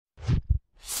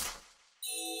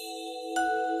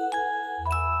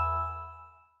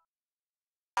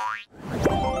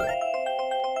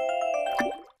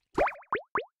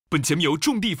本节目由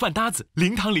种地饭搭子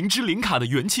零糖零脂零卡的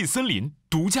元气森林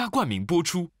独家冠名播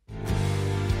出。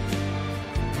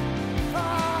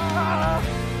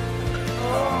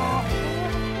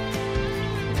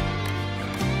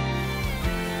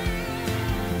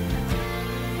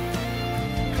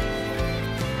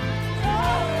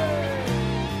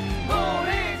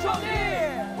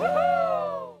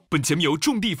本节目由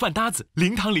种地饭搭子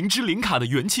零糖零脂零卡的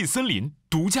元气森林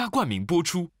独家冠名播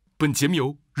出。本节目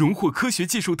由荣获科学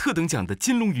技术特等奖的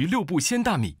金龙鱼6步鲜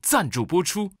大米赞助播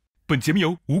出。本节目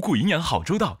由五谷营养好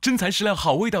周到、真材实料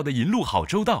好味道的银鹭好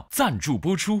周到赞助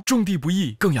播出。种地不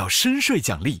易，更要深睡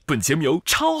奖励。本节目由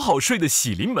超好睡的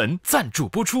喜临门赞助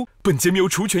播出。本节目由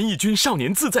除醛抑菌少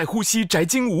年自在呼吸宅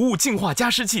精无误净化加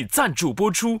湿器赞助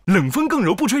播出。冷风更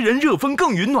柔不吹人，热风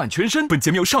更匀暖全身。本节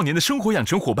目由少年的生活养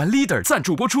成伙伴 Leader 赞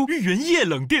助播出。绿源液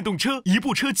冷电动车，一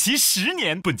部车骑10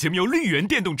年。本节目由绿源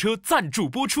电动车赞助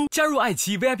播出。加入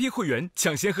iQIYI VIP 会员，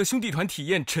抢先和兄弟团体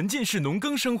验沉浸式农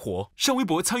耕生活。上微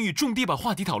博参与种地吧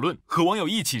话题讨论，和网友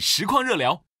一起实况热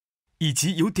聊，以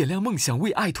及由点亮梦想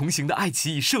为爱同行的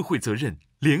iQIYI社会责任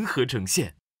联合呈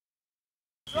现。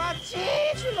抓鸡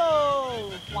去喽！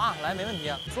哇，来，没问题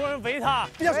啊！所有人围他，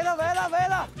围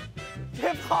了！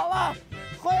别跑了，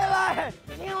回来，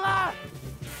进来！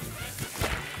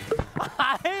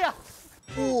哎呀，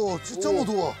哇，这么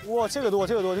多！哇，这个多！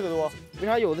为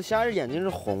啥有的虾眼睛是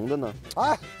红的呢？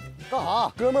哎，干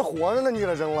啥？哥们活着呢，你给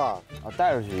他扔了？啊，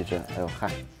带出去一阵。哎呦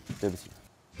嗨，对不起。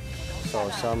找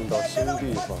虾米到新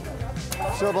地方，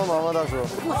需要帮忙吗，大叔？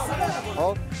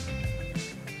好。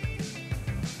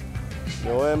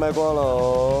有位卖光了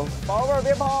哦。宝贝儿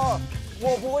别跑，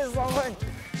我不会伤害你。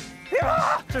别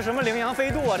跑！这什么羚羊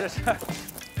飞渡啊？这是！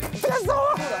别走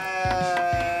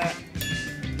啊！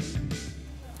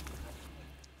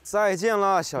再见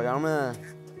了，小羊们。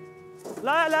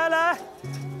来！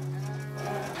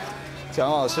蒋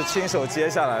老师亲手接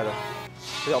下来的，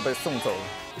要被送走了。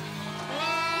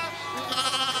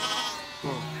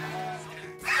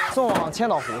送往千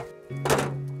岛湖。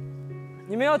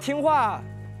你们要听话，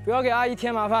不要给阿姨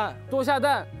添麻烦，多下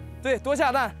蛋。对，多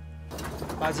下蛋。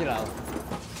垃圾来了。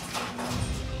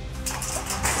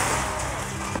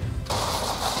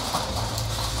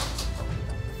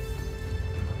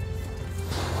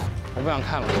我不想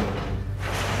看了。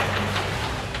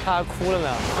他还哭了呢。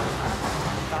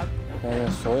但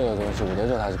是所有的东西，我都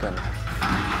知道他是干嘛。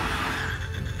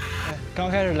哎，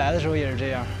刚开始来的时候也是这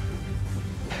样。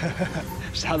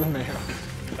啥都没有，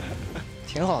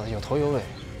挺好的，有头有尾，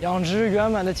养殖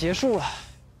圆满的结束了。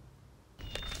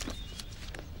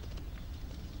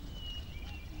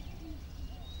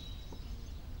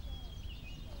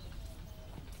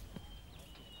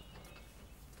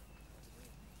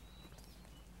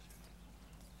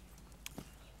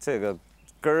这个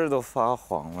根儿都发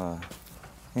黄了，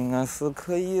应该是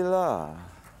可以了。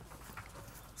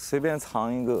随便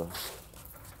藏一个。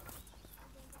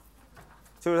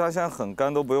就是它现在很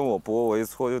干，都不用我拨，我一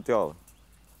搓就掉了。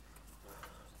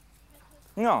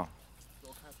呀，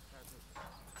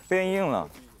变硬了。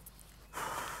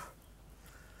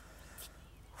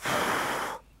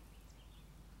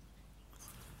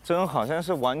针好像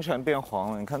是完全变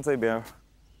黄了，你看这边，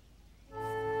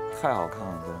太好看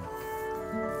了，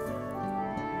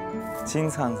这金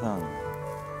灿灿的。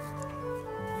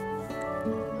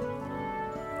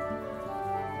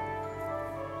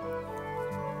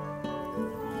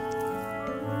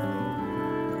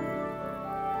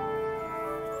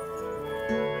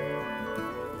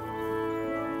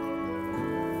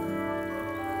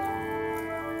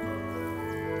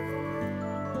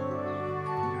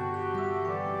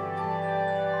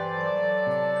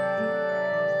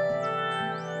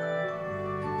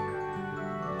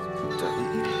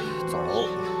走。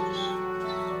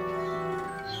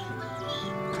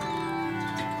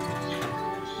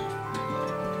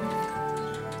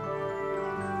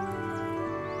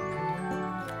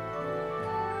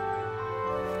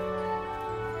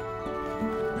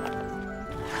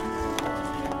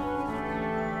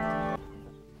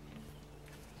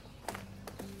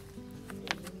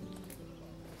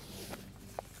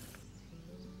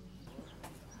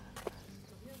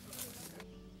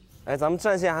哎，咱们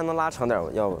战线还能拉长点吗？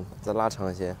要不再拉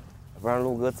长一些，不然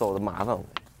陆哥走的麻烦。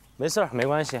没事，没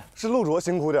关系。是陆卓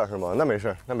辛苦点是吗？那没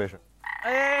事。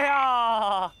哎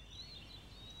呀，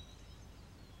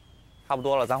差不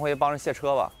多了，咱回去帮着卸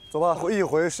车吧。走吧，一起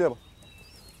回去卸吧。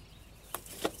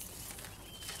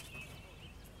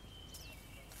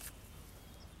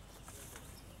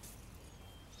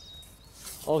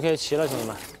OK， 齐了，兄弟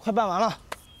们，快办完了。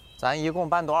咱一共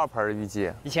办多少盆预计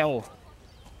？1500。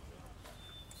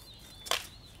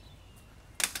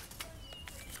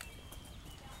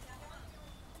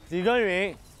李耕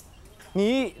耘，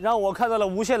你让我看到了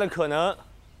无限的可能，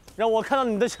让我看到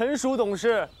你的成熟懂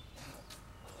事。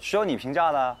需要你评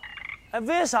价的？哎，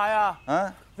为啥呀？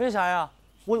嗯，为啥呀？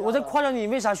我在夸奖你，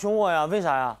为啥凶我呀？为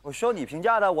啥呀？我需要你评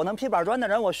价的。我能劈板砖的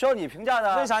人，我需要你评价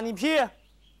的。为啥你劈？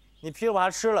你劈了我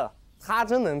还吃了。他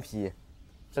真能劈，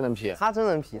真能劈。他真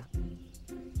能劈。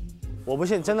我不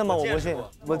信，真的吗？我不信。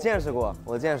我见识过，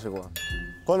我见识过。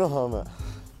观众朋友们，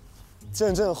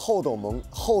见证后斗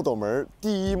门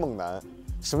第一猛男。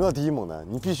什么叫第一猛男？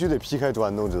你必须得劈开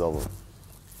砖头，知道不？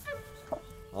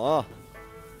啊！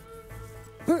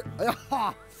哎呀！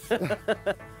哈！嘿！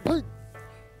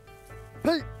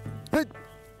嘿！嘿！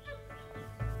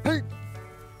嘿！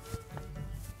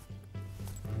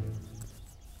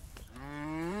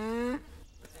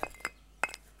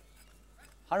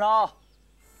韩少，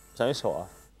展一手啊！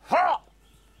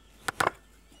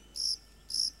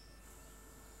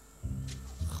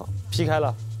好，劈开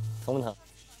了，疼不疼？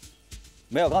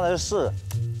没有，刚才是试，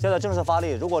现在正式发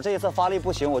力。如果这一次发力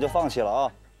不行，我就放弃了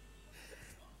啊！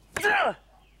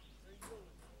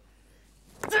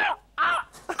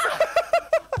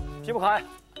劈不开，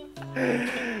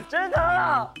真疼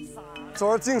啊！这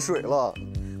玩意儿进水了。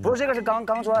不是这个是钢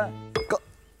砖。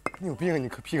你有病啊！你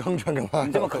劈钢砖干嘛？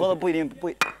你这么磕的不一定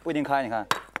开，你看。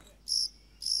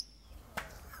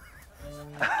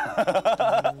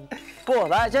不，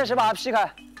来，坚持把它劈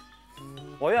开。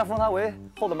我愿封它为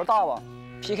后斗门大王。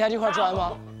劈开这块砖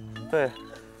吗？对。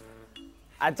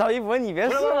哎，赵一博，你别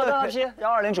不是，说我让他劈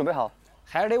，120准备好。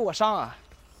还是得我上啊？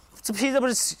这劈这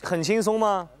不是很轻松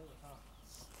吗？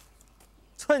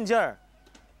寸劲儿。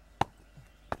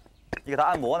你给他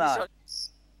按摩呢。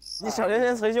你小拳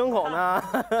拳捶胸口呢？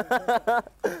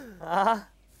啊！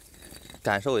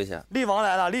感受一下，力王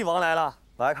来了，力王来了，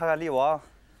来看看力王。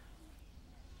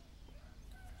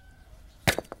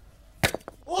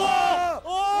哇！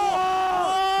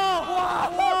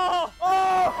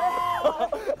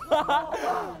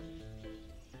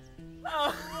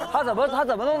他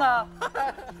怎么弄的？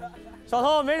小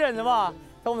偷没忍着吧？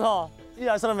痛不痛？一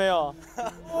点事都没有。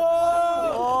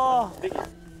哦。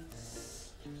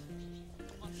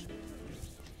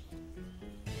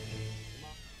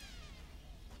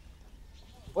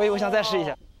我想再试一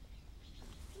下。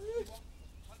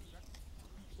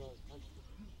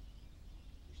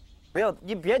没有，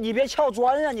你别撬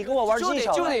砖呀！你跟我玩技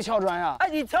巧。就得撬砖呀！哎，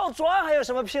你撬砖还有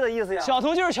什么屁的意思呀？小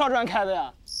偷就是撬砖开的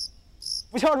呀，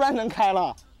不撬砖能开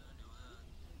了。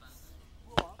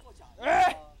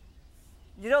哎，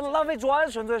你这浪费砖，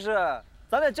纯粹是，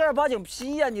咱得正儿八经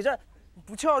劈呀！你这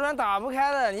不撬砖打不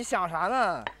开的，你想啥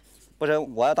呢？不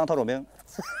行，我要当特种兵。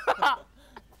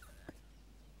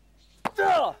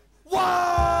这哇！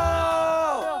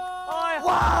哎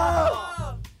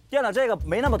哇！垫了这个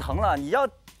没那么疼了，你要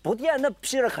不垫那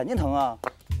劈着肯定疼啊！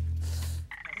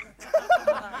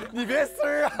你别丝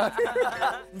儿啊！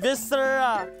你别丝儿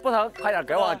啊！不疼，快点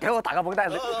给我打个绷带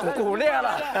子，骨裂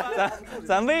了。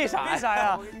咱为啥呀？为啥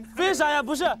呀？为啥呀？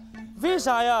不是，为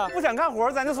啥呀？不想干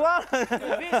活咱就算了。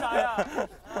为啥呀？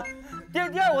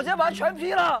垫，我今天把它全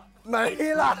劈了，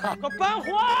没了。快搬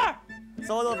花儿！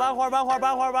走，搬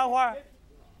花。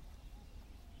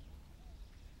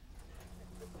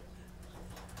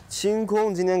清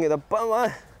空，今天给它搬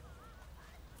完。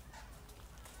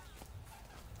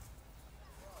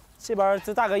这边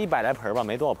就大概100来盆吧，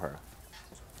没多少盆。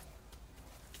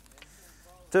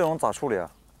这种咋处理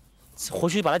啊？回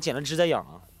去把它剪了枝再养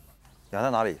啊。养在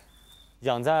哪里？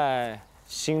养在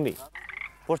心里。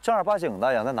不是正儿八经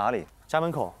的，养在哪里？家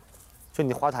门口，就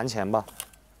你花坛前吧。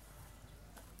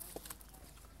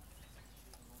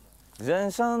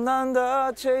人生难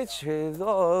得起起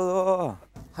落落，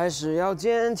还是要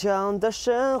坚强的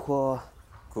生活，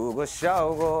哭过笑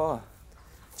过，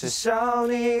至少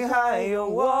你还有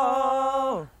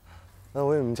我。那我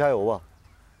为你们加油吧，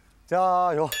加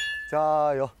油，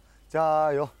加油，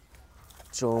加油！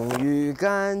终于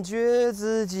感觉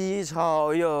自己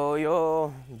超有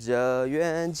用，这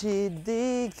元气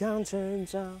抵抗成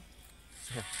长。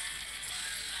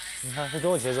你看这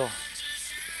多有节奏，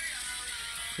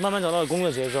慢慢找到了工作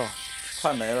节奏，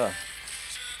快没了。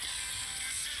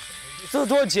这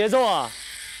多有节奏啊！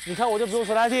你看我就不用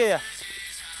说来弟，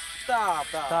大，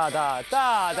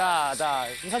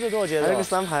你看这多有节奏。还有个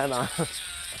3拍呢。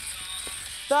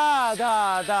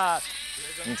大，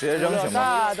你直接扔行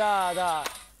吗？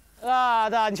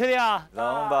大，你确定啊？扔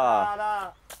吧。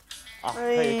大。啊，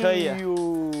可以。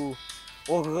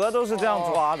我鹅都是这样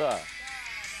抓的。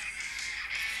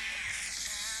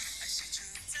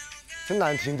真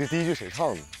难听，这第一句谁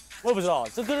唱的？我也不知道，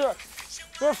这歌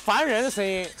是烦人的声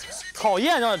音，讨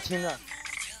厌让人听的。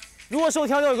如果是我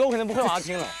挑这首歌，我肯定不会往下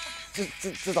听了。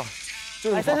这咋？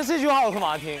哎，但是这句话我干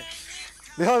嘛听？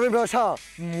你看为什么要唱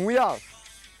模样？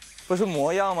不是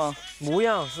模样吗？模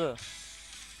样是，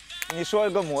你说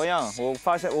一个模样，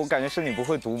我感觉是你不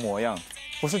会读模样。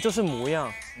不是就是模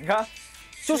样？你看，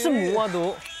就是模啊，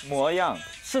读模样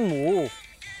是模。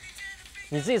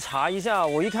你自己查一下，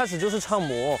我一开始就是唱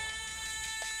模。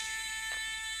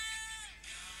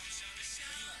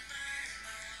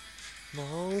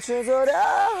梦制作的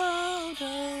好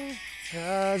动，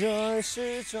它就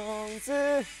是种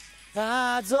子，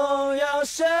它总要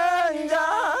生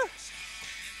长。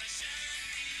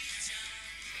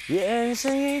眼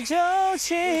神依旧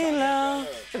清凉。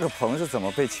这个棚是怎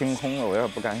么被清空的？我有点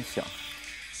不敢想。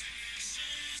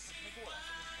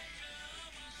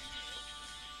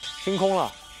清空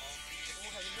了，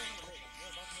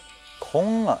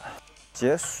空了，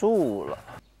结束了。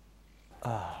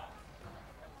啊，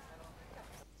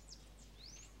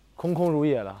空空如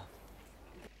也了。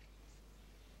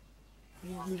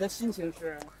你的心情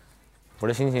是？我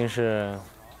的心情是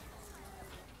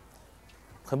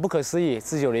很不可思议，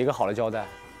自己有了一个好的交代，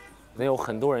能有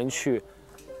很多人去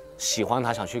喜欢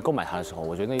它，想去购买它的时候，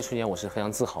我觉得那一瞬间我是非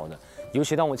常自豪的。尤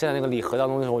其当我站在那个礼盒当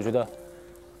中的时候，我觉得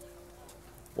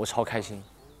我超开心。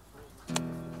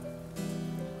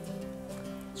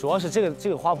主要是这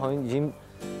个花棚已经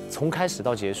从开始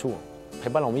到结束，陪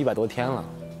伴了我们100多天了。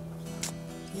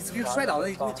你这个摔倒的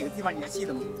那几个地方，你还记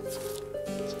得吗？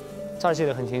这儿记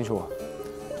得很清楚。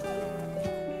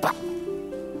啪，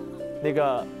那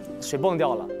个水泵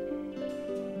掉了，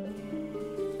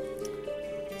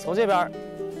从这边，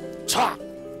歘，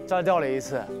这儿掉了一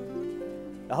次，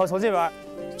然后从这边，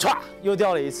歘，又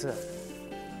掉了一次，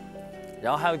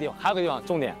然后还有个地方，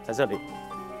重点在这里。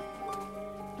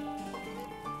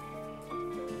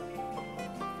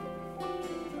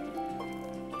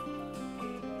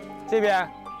这边，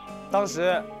当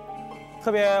时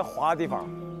特别滑的地方，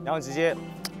然后直接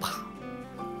啪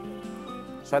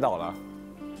摔倒了。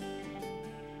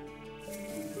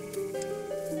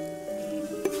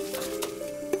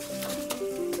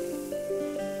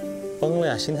崩了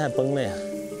呀，心态崩了呀！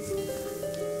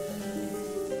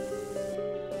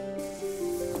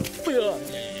哎呀！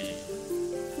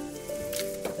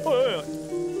哎呀！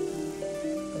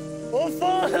我疯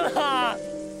了！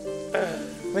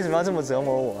为什么要这么折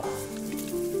磨我？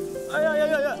哎呀呀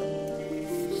呀呀！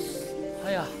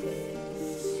哎呀！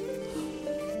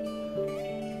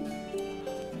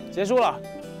结束了。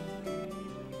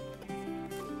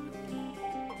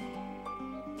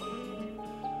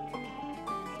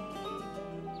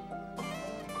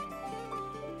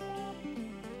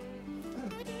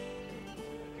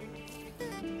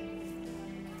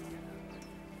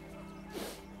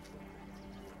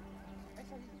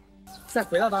再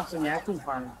回到当时，你还种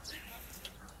花吗？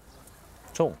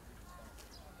种。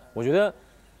我觉得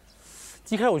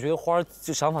一开始我觉得花儿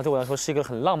这想法对我来说是一个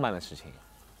很浪漫的事情，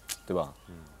对吧？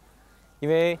嗯。因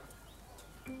为，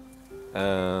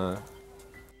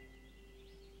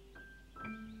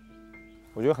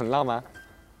我觉得很浪漫。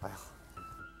哎呀，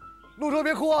陆哲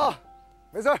别哭啊，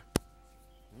没事儿。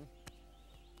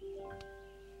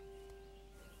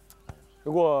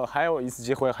如果还有一次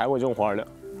机会，还会种花的，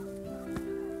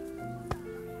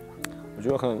我觉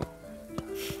得很，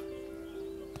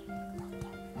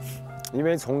因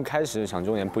为从开始想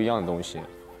种点不一样的东西，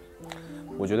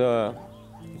我觉得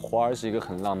花儿是一个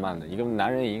很浪漫的，一个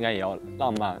男人也应该也要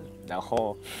浪漫，然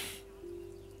后，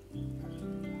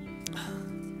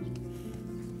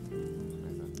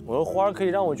我的花儿可以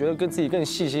让我觉得跟自己更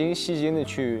细心的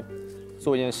去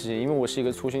做一件事情，因为我是一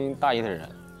个粗心大意的人。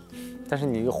但是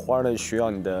你一个花儿的需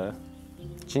要你的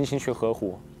精心去呵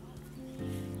护。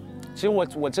其实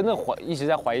我真的一直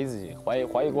在怀疑自己，怀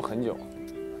疑过很久，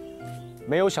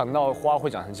没有想到花会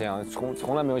长成这样，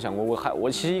从来没有想过。我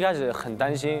其实一开始很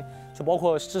担心，就包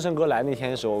括志胜哥来那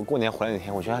天的时候，过年回来那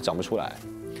天，我觉得它长不出来。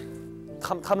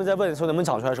他们在问说能不能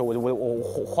长出来的时候，我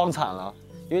慌惨了，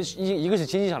因为一个是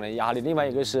经济上的压力，另外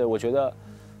一个是我觉得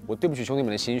我对不起兄弟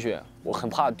们的心血，我很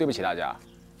怕对不起大家，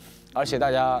而且大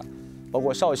家。包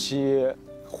括少熙、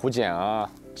胡简啊，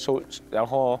然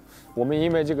后我们因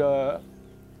为这个，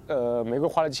玫瑰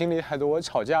花的精力太多，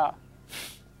吵架，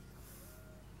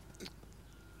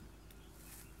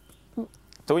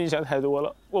都影响太多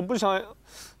了。我不想，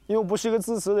因为我不是一个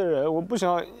自私的人，我不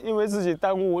想因为自己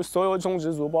耽误所有种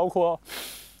植组，包括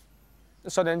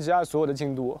少年之家所有的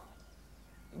进度，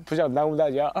不想耽误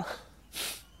大家。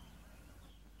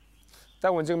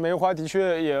但我这个玫瑰花的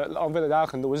确也浪费了大家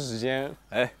很多时间。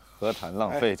哎。何谈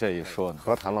浪费这一说呢？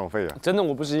何谈浪费啊！真的，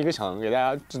我不是一个想给大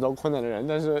家制造困难的人，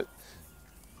但是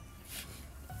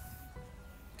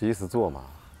第一次做嘛，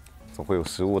总会有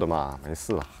失误的嘛，没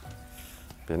事了，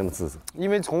别那么自责。因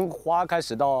为从花开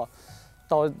始到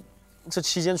这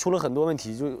期间出了很多问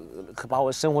题，就把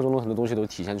我生活中的很多东西都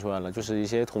体现出来了，就是一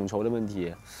些统筹的问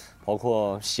题，包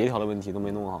括协调的问题都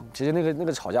没弄好。其实那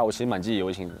个吵架我其实蛮记忆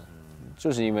犹新的，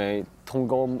就是因为通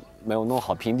沟没有弄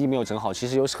好，平地没有整好。其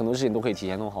实有很多事情都可以提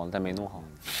前弄好，但没弄好。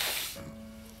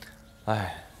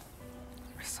哎，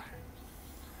没事儿，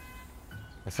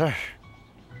没事儿。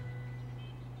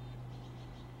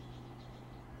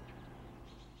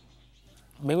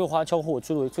玫瑰花教会我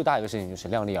最大一个事情就是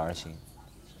量力而行，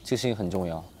这个事情很重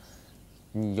要。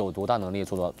你有多大能力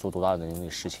做多大的那个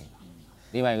事情。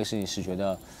另外一个事情是觉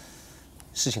得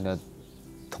事情的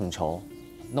统筹。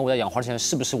那我在养花之前，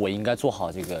是不是我应该做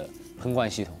好这个喷灌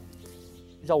系统？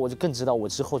让我就更知道我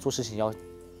之后做事情要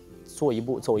走一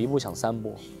步想3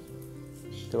步，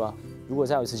对吧？如果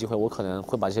再有一次机会，我可能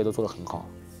会把这些都做得很好。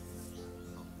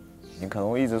你可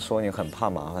能会一直说你很怕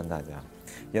麻烦大家，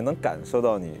也能感受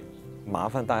到你麻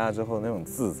烦大家之后那种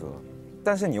自责，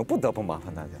但是你又不得不麻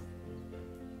烦大家。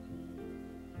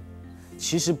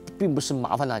其实并不是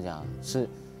麻烦大家，是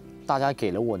大家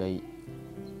给了我的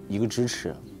一个支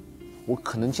持。我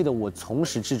可能记得我从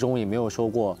始至终也没有说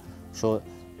过说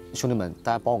兄弟们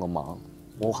大家帮我个忙，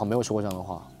我好像没有说过这样的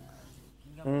话。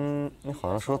你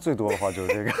好像说最多的话就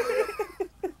是这个。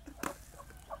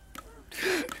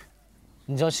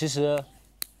你知道其实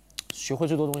学会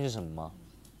最多东西是什么吗？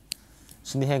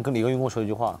是那天跟李克云跟我说一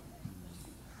句话，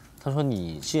他说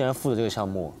你既然负责这个项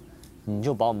目，你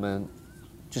就把我们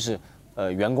就是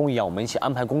员工一样，我们一起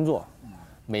安排工作，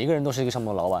每一个人都是一个项目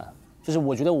的老板。就是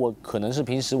我觉得我可能是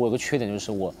平时我有个缺点，就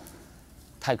是我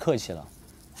太客气了，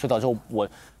所以导致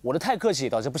我的太客气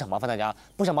导致不想麻烦大家，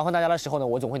不想麻烦大家的时候呢，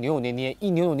我总会扭扭捏捏，一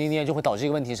扭扭捏捏就会导致一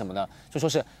个问题什么呢？就说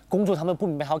是工作他们不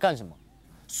明白他要干什么，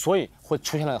所以会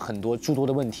出现了很多诸多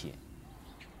的问题。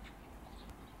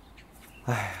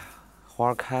哎呀，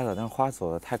花开了，但花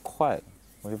走得太快了，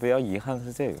我就比较遗憾的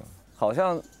是这个，好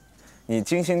像你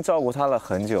精心照顾它了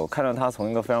很久，看着它从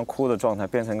一个非常枯的状态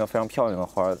变成一个非常漂亮的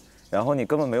花。然后你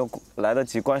根本没有来得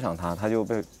及观赏它，它就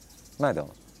被卖掉了。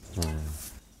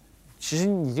其实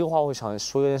你这个话，我想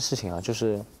说一件事情啊，就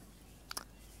是，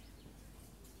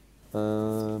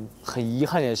很遗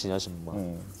憾的一件事情是什么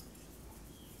吗？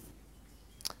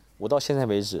我到现在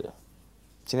为止，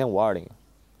今年520，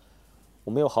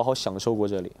我没有好好享受过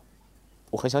这里，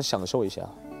我很想享受一下。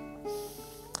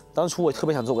当初我特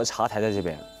别想做个茶台在这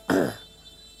边，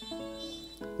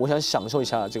我想享受一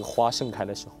下这个花盛开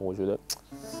的时候，我觉得。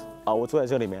我坐在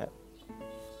这里面，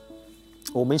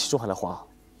我们一起种下的花，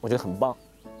我觉得很棒。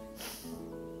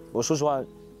我说实话，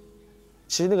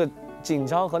其实那个紧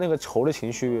张和那个愁的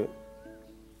情绪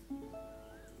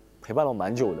陪伴了我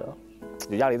蛮久的，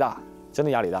有压力大，真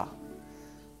的压力大。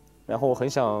然后我很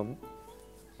想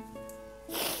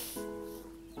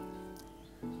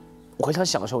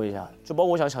享受一下，就包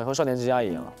括我想享受少年之家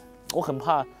一样。我很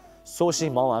怕所有事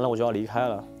情忙完了我就要离开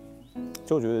了，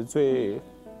就我觉得最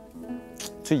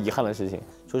遗憾的事情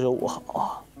就是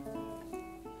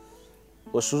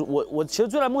我其实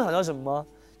最大的梦想叫什么吗？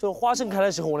就是花盛开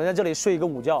的时候，我能在这里睡一个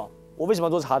午觉。我为什么要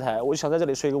做茶台？我就想在这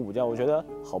里睡一个午觉，我觉得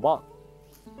好棒。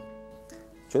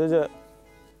觉得这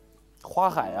花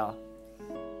海啊，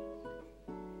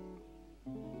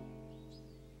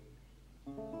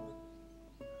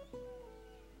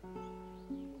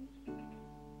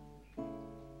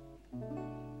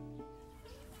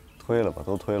推了吧，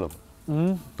都推了吧。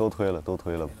都推了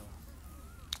吧。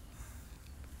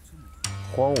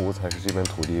荒芜才是这片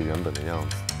土地原本的样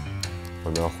子，我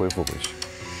们要恢复回去。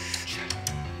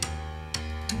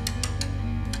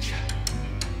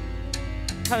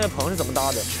看这棚是怎么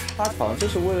搭的？搭棚就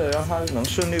是为了让它能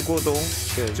顺利过冬，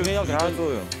对，就跟要给它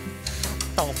作用，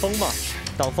挡风嘛，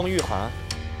挡风御寒。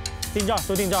定这儿，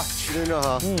都定这儿，定这儿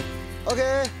哈。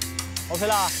OK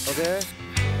啦。OK。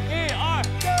1、2、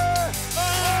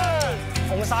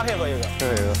我们仨配合一个。配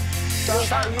合一个。3、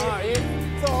2、1，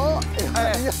走！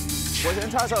哎呀，我先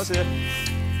插少时。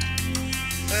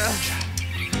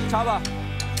插吧。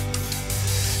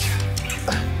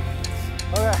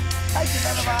OK， 太简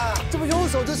单了吧？这不用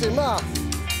手就行嘛。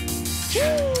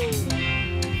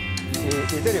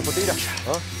你这里不低着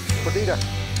啊，不低着，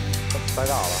白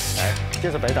打了。哎，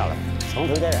这次白打了，从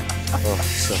头再来。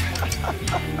是。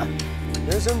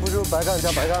人生不就白干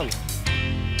加白干吗？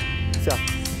下。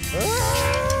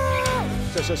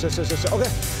是 OK，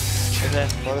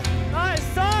 好的。来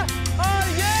，3、2、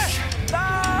1，拉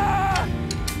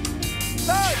！3、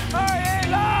2、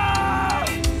1，拉！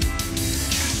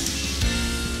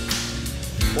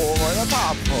我们的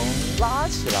大棚拉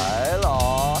起来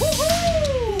了，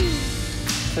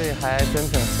水还真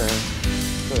挺深，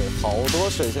对，好多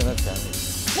水现在田里。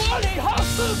我领航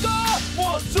4个，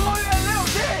我卓越6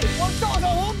地，我赵少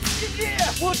红7地，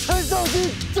我陈少熙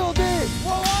9地，我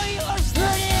王一和10地，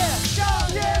上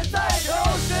天在求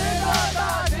10个大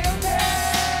晴天，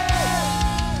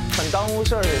很耽误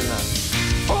事儿，真的。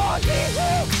我继续。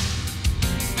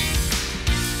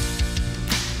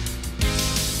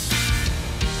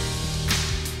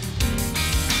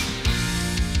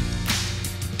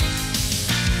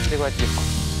 这块地好。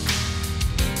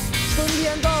春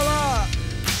天到了，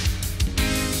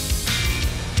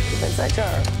你们在这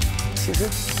儿，其实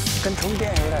跟充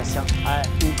电有点像。哎，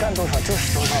你干多少就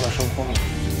是多少的收获，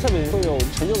特别会有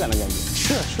成就感的感觉。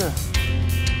是，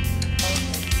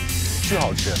巨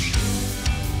好吃。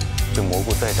这蘑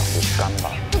菇再长就干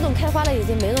巴。这种开花的已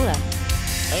经没用了。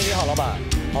哎，你好，老板。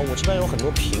啊，我这边有很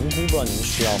多评估，不知道您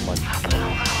需要吗？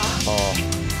哦，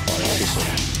好嘞，谢谢。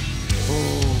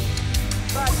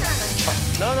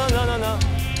能，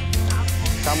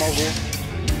炸蘑菇。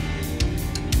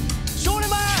兄弟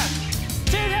们，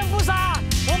今天不杀，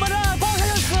我们的光线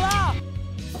就死了。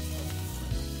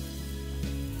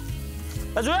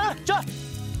来，主任，这。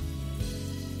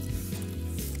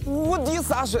无敌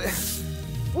洒水。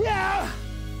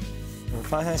我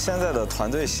发现现在的团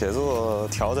队协作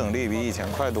调整力比以前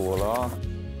快多了啊！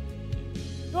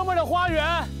哥们的花园。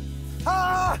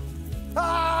哇！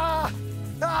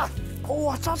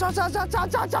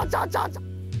炸！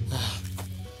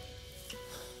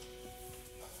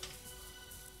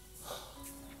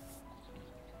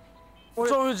我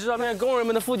终于知道那些工人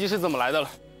们的腹肌是怎么来的了。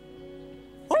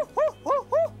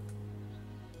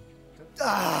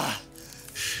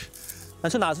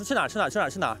去哪？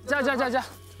加！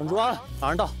稳住啊！马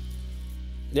上到。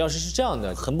李老师是这样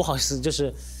的，很不好意思，就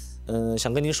是，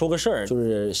想跟您说个事儿，就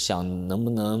是想能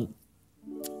不能，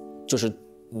就是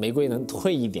玫瑰能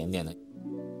退一点点的。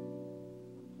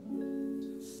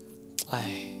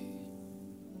哎，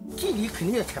地里肯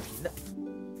定要铲平的，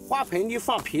花盆你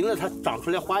放平了，它长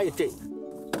出来花也正。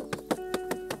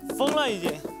疯了已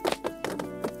经。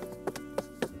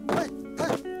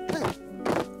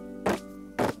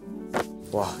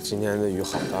哇，今天的雨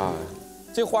好大呀！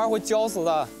这花会浇死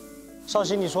的。少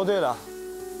熙，你说对了，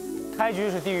开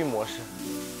局是地狱模式。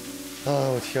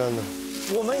我天哪！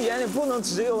我们眼里不能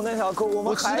只有那条沟，我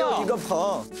们还有一个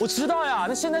棚。我知道呀，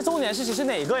那现在重点是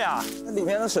哪个呀？那里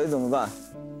面的水怎么办？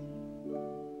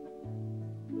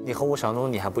你和我想象中的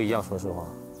你还不一样，说实话。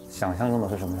想象中的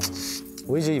是什么样？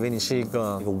我一直以为你是一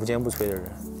个无坚不摧的人，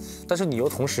但是你又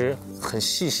同时很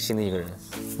细心的一个人。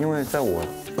因为在我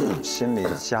心里，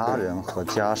家人和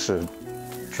家是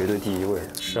绝对第一位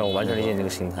的。是啊，我完全理解你这个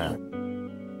心态。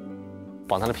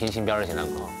绑他的平行边儿，现在哥。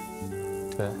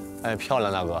对，哎，漂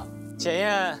亮，大哥。检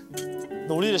验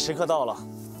努力的时刻到了。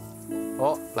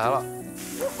哦，来了。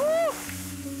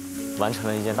完成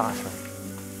了一件大事。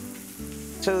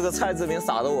这个菜字饼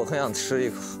撒的我很想吃一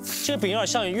口。这饼有点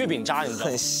像月饼渣，你知道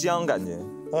吗？很香感觉。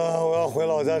我要回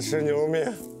老家吃牛肉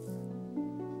面。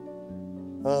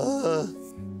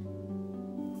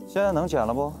现在能剪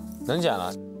了不？能剪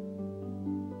了。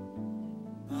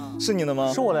是你的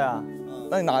吗？是我的呀。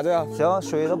那你拿着呀。行，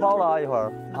水都包了啊，一会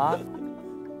儿啊。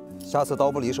下次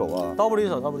刀不离手啊。刀不离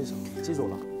手，记住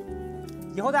了。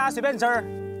以后大家随便汁，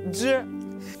汁。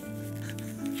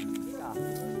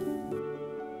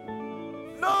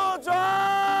入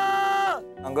场！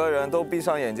两个人都闭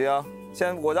上眼睛啊！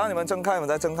我让你们睁开，你们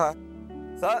再睁开。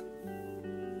3、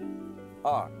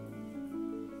2、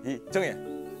1，睁眼。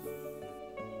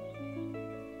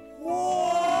哇！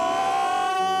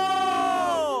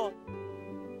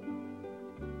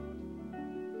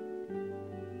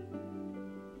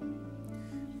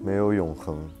没有永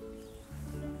恒，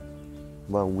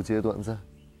万物皆短暂。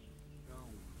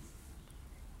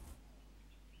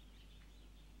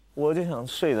我就想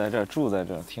睡在这儿，住在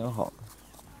这儿，挺好的。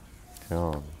挺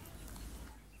好的。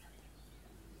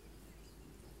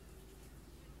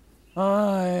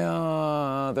哎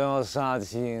呀，都要杀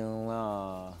青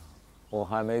了，我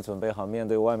还没准备好面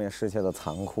对外面世界的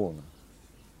残酷呢。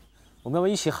我们要不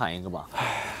要一起喊一个吧？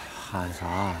喊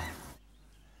啥？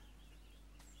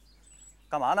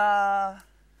干嘛呢？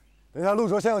等一下，陆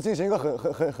卓先要进行一个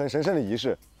很神圣的仪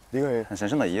式，一个人很神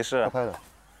圣的仪式。拍的。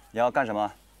你要干什么？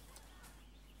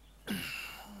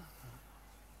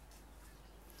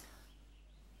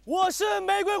我是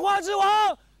玫瑰花之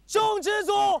王，种植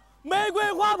组玫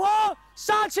瑰花棚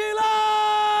杀青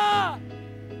啦！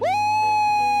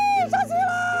杀青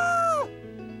啦！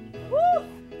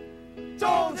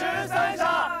种植3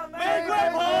场玫瑰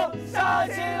棚杀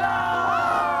青啦！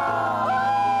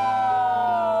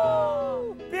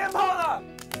鞭炮呢？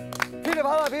噼里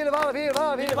啪啦，噼里啪啦，噼里啪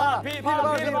啦，噼里啪啦，噼里啪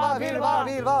啦，噼里啪啦，噼里啪啦，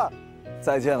噼里啪啦。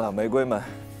再见了，玫瑰们。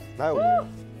哪有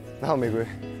玫瑰？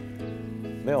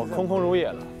没有，空空如也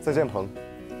了。再见鹏。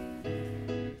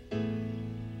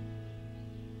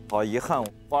好遗憾，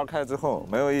花开之后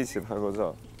没有一起拍过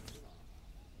照。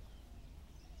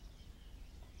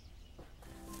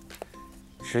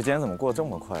时间怎么过这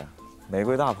么快啊？玫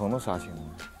瑰大棚都杀青了，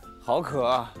好渴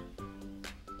啊！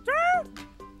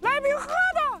来瓶喝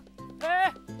的。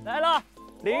哎，来了，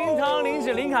零糖零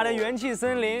脂零卡的元气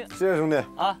森林。谢谢兄弟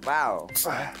啊！哇哦！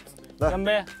来，干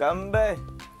杯！干杯！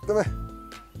干杯！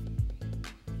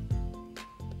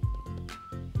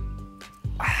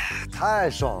哎，太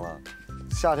爽了！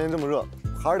夏天这么热，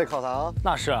还是得靠它啊。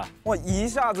那是。哇，一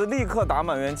下子立刻打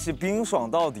满元气，冰爽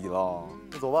到底了。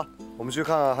那走吧，我们去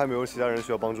看看还有没有其他人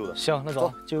需要帮助的。行，那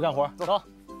走，继续干活。走。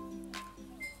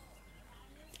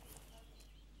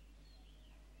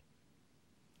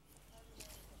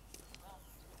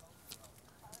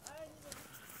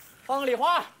放礼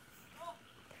花。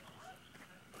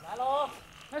来喽，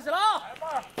开始喽！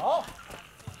好，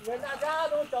愿大家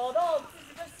都找到自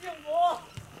己的幸福。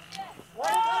万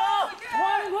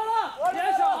年快乐！万年快乐！别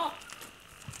少。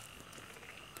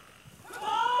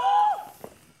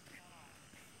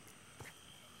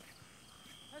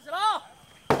开始喽！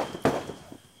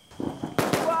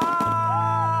哇！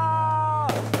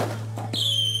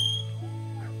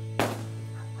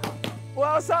我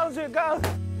要上去干。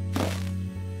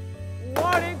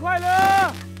520快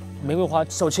乐！玫瑰花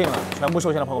售罄了，全部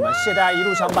售罄的朋友们，谢谢大家一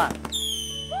路相伴。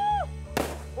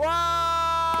哇！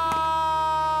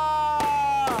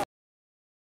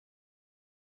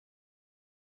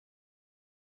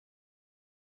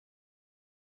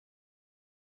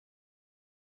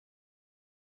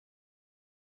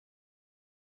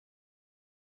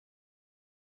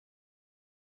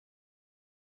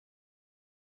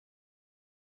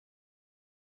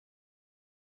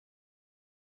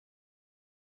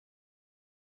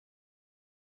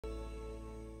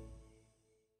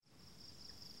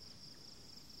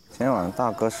今天晚上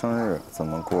大哥生日怎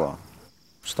么过？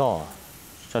不知道啊，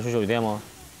是要去酒店吗？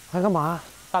还干嘛？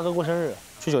大哥过生日，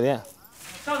去酒店。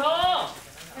上头，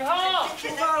李浩，出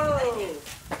发喽！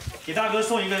给大哥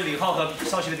送一个李浩和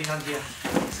少熙的冰箱贴，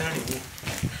生日礼物。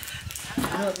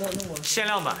那我限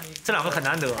量版，这两个很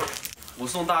难得。我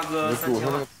送大哥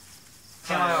3000万，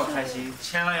千万要开心，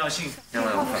千万要幸福，千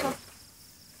万要快乐。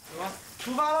走吧，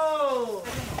出发喽！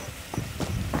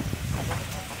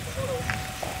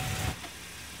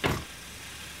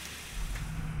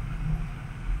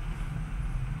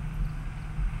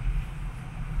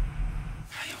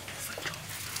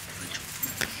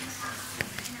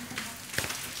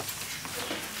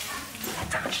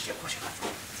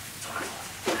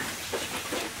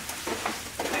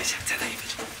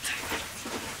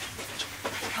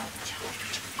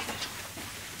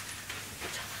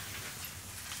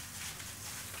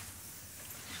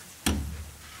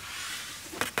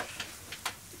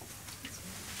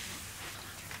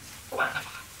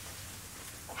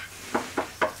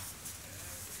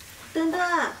墩墩，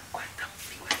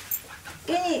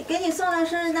给你送的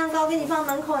生日蛋糕，给你放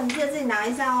门口，你记得自己拿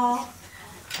一下哦。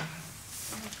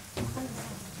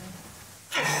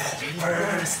Happy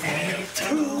birthday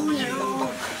to you,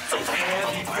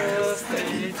 Happy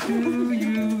birthday to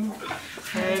you,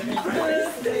 Happy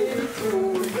birthday to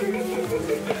you,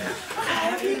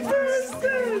 Happy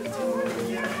birthday to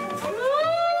you。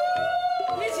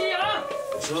一起啊！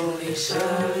祝你生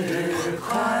日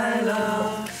快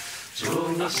乐！祝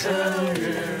你生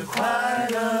日快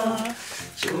乐！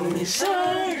祝你生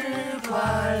日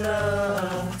快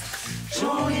乐！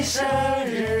祝你生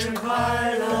日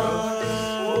快乐！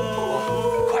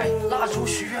快，蜡烛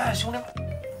许愿，兄弟们！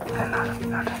来，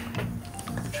拿着，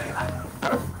吹吧。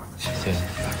谢谢。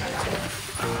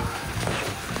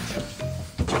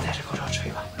就戴着口罩吹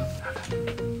吧。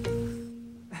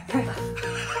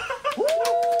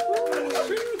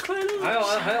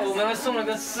还有，我们还送了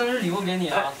个生日礼物给你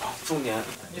啊！重点，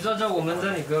你知道这我们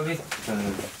在你隔壁。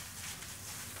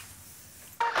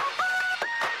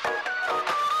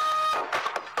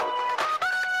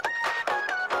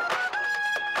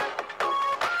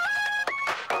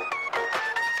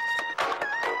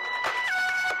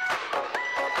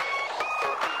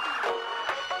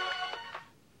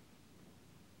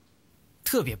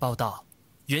特别报道：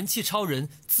元气超人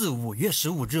自5月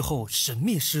15日后神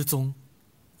秘失踪，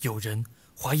有人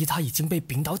怀疑他已经被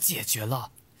冰岛解决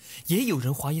了，也有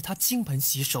人怀疑他金盆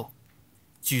洗手。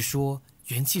据说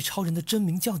元气超人的真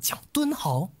名叫蒋敦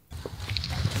豪。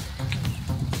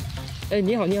哎，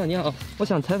你好，我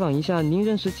想采访一下，您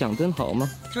认识蒋敦豪吗？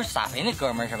就是撒肥那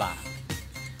哥们儿是吧？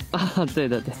啊，对。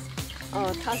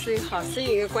哦，他是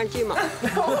一个关键嘛。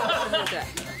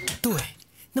对，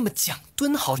那么蒋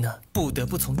敦豪呢，不得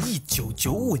不从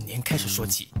1995年开始说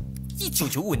起。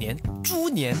1995年猪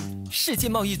年，世界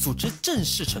贸易组织正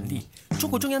式成立，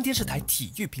中国中央电视台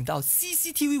体育频道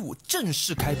CCTV5 正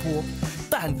式开播。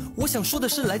但我想说的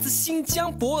是，来自新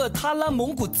疆博尔塔拉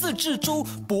蒙古自治州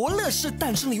博乐市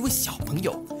诞生了一位小朋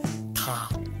友，他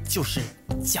就是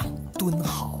蒋敦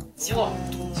豪。哇，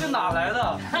这哪来的？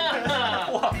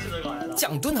哇，这哪来的？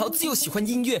蒋敦豪自幼喜欢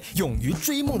音乐，勇于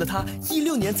追梦的他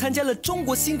，16年参加了中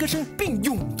国新歌声，并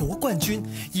勇夺冠军。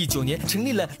19年成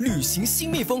立了旅行新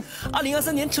蜜蜂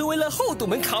，2023年成为了后斗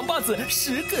门扛把子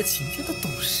十个勤天的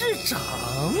董事长。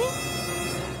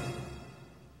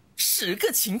十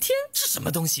个勤天是什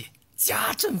么东西？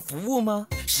家政服务吗？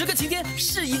十个勤天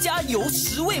是一家由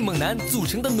10位猛男组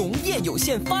成的农业有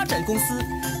限发展公司，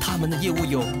他们的业务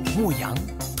有牧羊、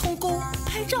通工、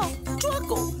拍照、抓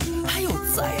狗，还有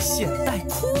在线代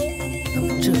哭。那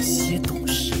么这些董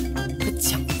事和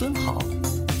蒋敦豪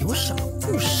有什么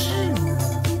故事呢？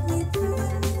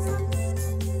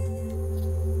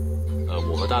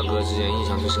我和大哥之间印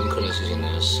象最深刻的事情呢，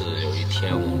是有一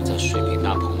天我们在水平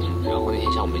大棚，然后那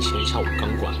天下午没切下午钢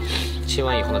管，切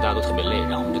完以后呢，大家都特别累，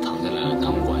然后我们就躺在了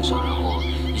钢管上，然后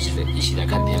一起在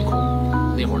看天空。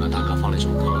那会儿呢，大哥放了一首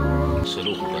歌，是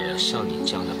陆虎哥的《像你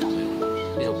这样的朋友》。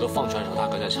那首歌放出来的时候，大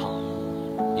哥在唱，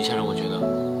一下让我觉得，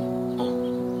哦，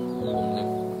我们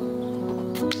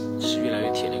的是越来越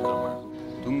铁的哥们儿。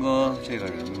敦哥这个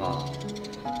人吧，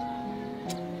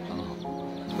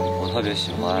我特别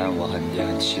喜欢，也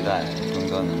很期待敦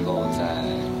哥能够在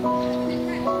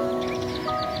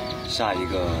下一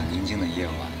个宁静的夜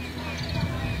晚，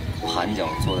盘脚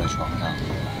坐在床上，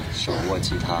手握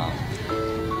吉他，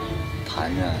弹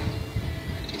着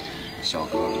小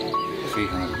歌，非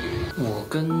常的美。我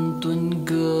跟敦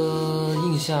哥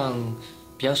印象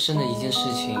比较深的一件事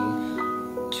情，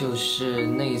就是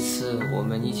那一次我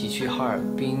们一起去哈尔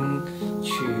滨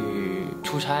去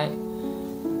出差，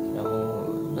然后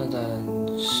那段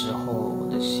时候我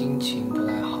的心情不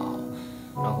太好，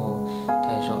然后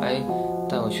他也说，哎，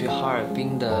带我去哈尔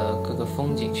滨的各个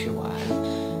风景去玩，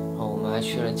然后我们还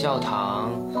去了教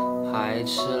堂，还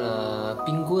吃了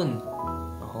冰棍，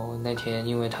然后那天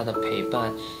因为他的陪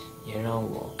伴，也让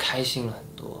我开心了很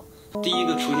多。第一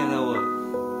个出现在我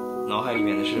脑海里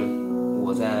面的是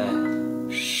我在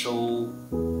收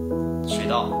水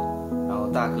稻，然后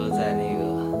大哥在那个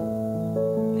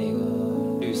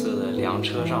绿色的粮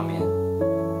车上面，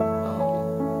然后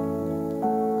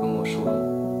跟我说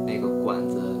那个管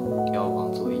子要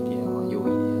往左一点，往右一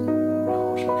点，然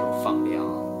后什么时候放粮，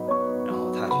然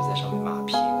后他去在上面码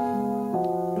平，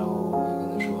然后我就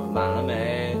跟他说满了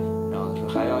没，然后说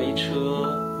还要一车。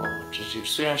这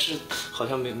虽然是好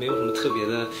像没有什么特别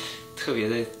的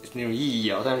那种意义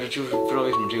啊，但是就是不知道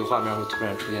为什么这个画面会突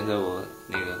然出现在我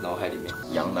那个脑海里面。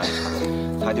羊奶茶，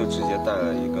他就直接戴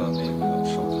了一个那个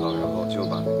手套，然后就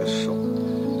把那个手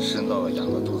伸到了羊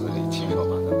的肚子里，亲手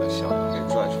把那个小羊给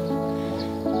拽出来。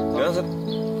原来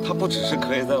他不只是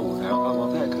可以在舞台上发光，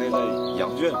他也可以在羊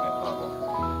圈里面发光。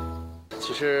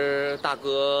其实大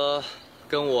哥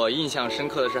跟我印象深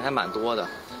刻的事还蛮多的。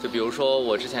就比如说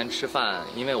我之前吃饭，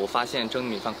因为我发现蒸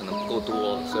米饭可能不够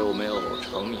多，所以我没有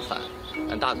盛米饭。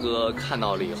但大哥看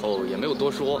到了以后也没有多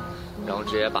说，然后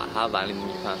直接把他碗里的米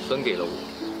饭分给了我。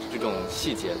这种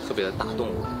细节特别的打动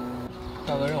我。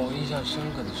大哥让我印象深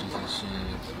刻的事情是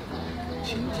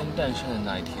晴天诞生的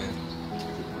那一天，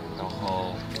然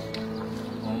后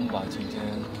我们把晴天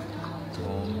从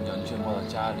羊圈抱到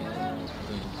家里，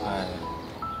都已经快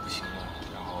不行了，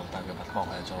然后大哥把他抱回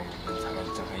来之后，我们才开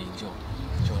始展开营救。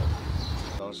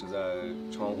当时在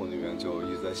窗户那边就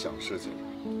一直在想事情，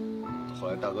后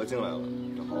来大哥进来了，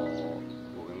然后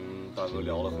我跟大哥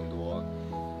聊了很多，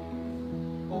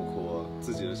包括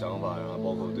自己的想法，然后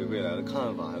包括对未来的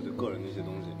看法，还有对个人的一些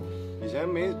东西。以前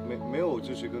没有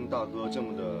就是跟大哥这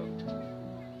么的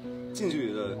近距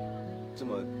离的这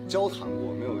么交谈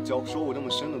过，没有说过这么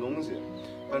深的东西。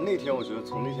但那天我觉得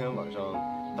从那天晚上，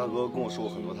大哥跟我说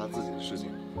过很多他自己的事情。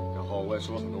然后我也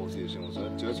说了很多我自己的事情，我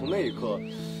觉得从那一刻，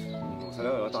我才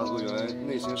了解到大哥原来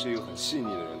内心是一个很细腻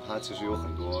的人，他其实有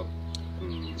很多，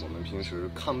我们平时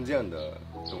看不见的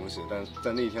东西，但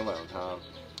在那一天晚上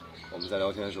我们在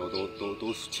聊天的时候都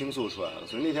倾诉出来了，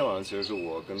所以那天晚上其实是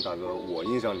我跟大哥我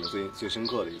印象里面最深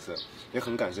刻的一次，也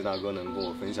很感谢大哥能跟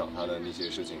我分享他的那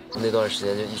些事情。那段时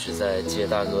间就一直在接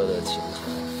大哥的琴台，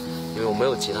因为我没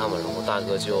有吉他嘛，然后大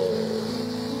哥就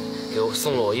给我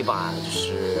送了我一把就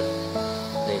是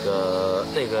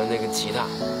那个吉他，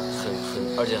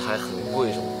而且还很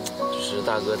贵重。就是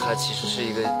大哥他其实是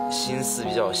一个心思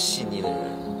比较细腻的人，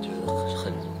就是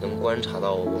很能观察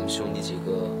到我们兄弟几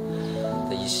个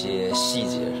的一些细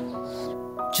节。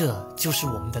这就是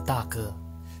我们的大哥，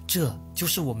这就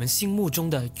是我们心目中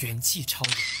的元气超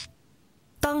人。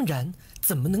当然，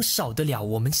怎么能少得了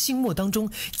我们心目当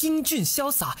中英俊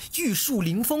潇洒、玉树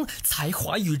临风、才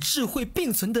华与智慧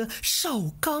并存的邵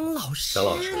刚老师？蒋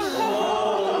老师，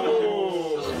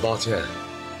很抱歉，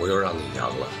我又让你阳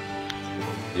了，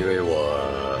因为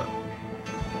我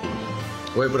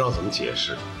也不知道怎么解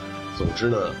释。总之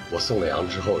呢，我送了阳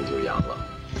之后你就阳了。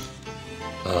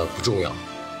不重要，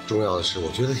重要的是我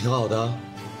觉得挺好的，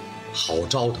好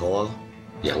兆头啊，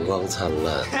阳光灿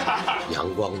烂，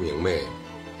阳光明媚。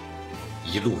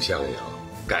一路向阳，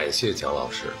感谢蒋老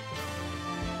师，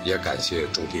也感谢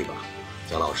种地吧，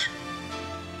蒋老师，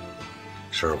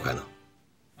生日快乐！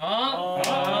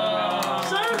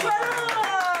生日快乐！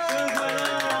生日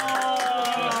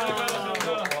快乐！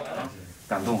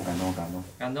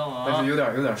感动啊！但是有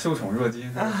点受宠若惊，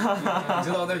你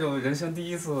知道那种人生第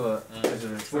一次就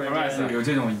是有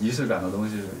这种仪式感的东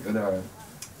西，有点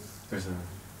就是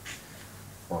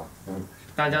哇。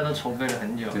大家都筹备了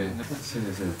很久。对，谢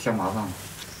谢，添麻烦了，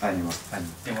爱你们，爱你。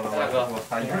大哥，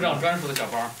董事长专属的小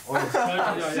包，公司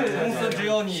只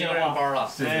有你一个人包了。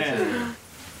谢谢，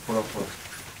服了。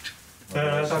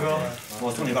来，大哥，我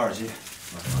送你个耳机。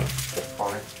好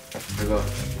嘞，这个我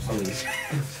送你一个。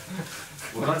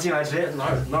我刚进来直接哪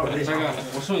有那些？大哥，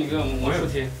我送你一个魔术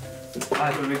贴。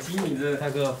哎，准备激你的大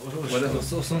哥，我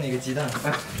送你一个鸡蛋。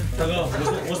哎，大哥，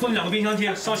我送你2个冰箱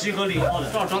贴，少熙和李浩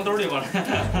的，正好装兜里过来。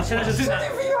现在是最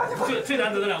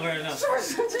难得的2个人了，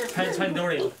揣你兜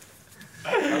里。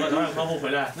大哥，早点康复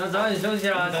回来。那早点休息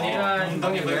了，等你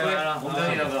回归了，我们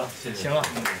等你大哥。行了，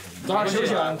早点休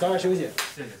息啊，早点休息。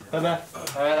谢谢，拜拜。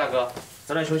拜拜，大哥，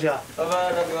早点休息啊。拜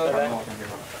拜，大哥，拜拜。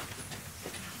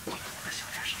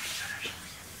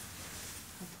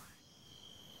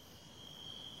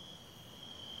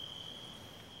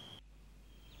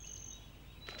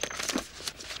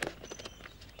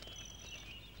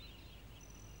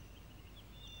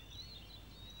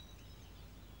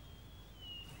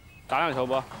打2球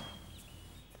不？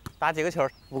打几个球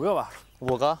？5个吧。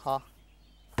5个，好。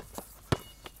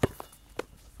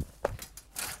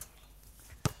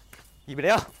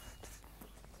1-0。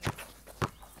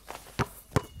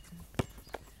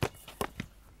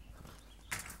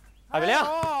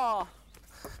2-0。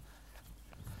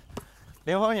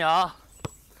0封你啊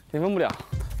，0封不了。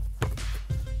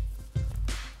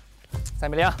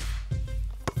3-0。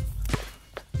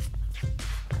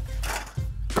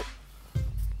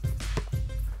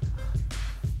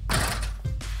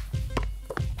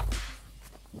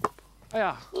哎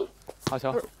呀，好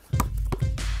球！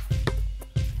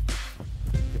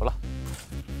有了。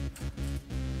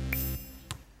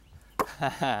哈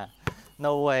哈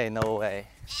 ，No way，No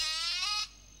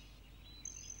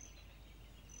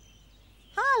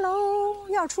way。Hello，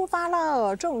 要出发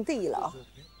了，种地了。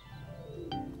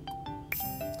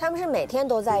他们是每天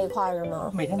都在一块儿的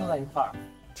吗？每天都在一块儿。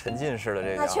沉浸式的这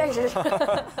个。那确实是。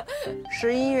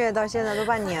11月到现在都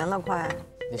半年了，快。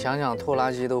你想想，拖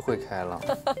拉机都会开了，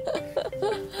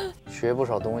学不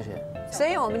少东西。所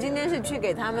以我们今天是去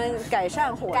给他们改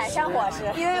善伙食，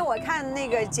因为我看那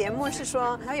个节目是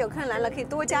说，他有客人来了可以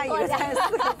多加1个菜、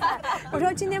4个菜。我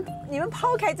说今天你们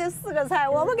抛开这4个菜，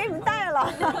我们给你们带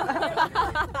了。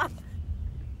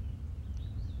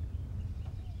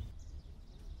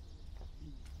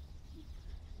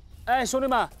哎，兄弟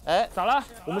们，哎，咋了？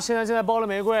我们现在正在包了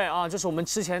玫瑰啊，这是我们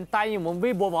之前答应我们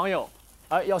微博网友。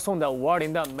要送的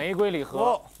520的玫瑰礼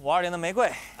盒，520的玫瑰，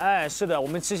哎，是的，我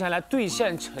们之前来兑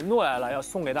现承诺来了，要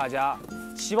送给大家，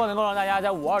希望能够让大家在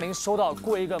520收到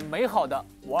过一个美好的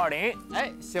520。哎，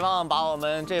希望把我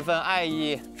们这份爱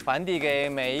意传递给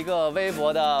每一个微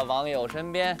博的网友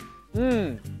身边。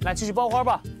来继续包花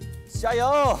吧，加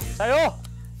油，加油！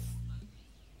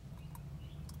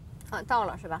啊，到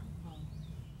了是吧？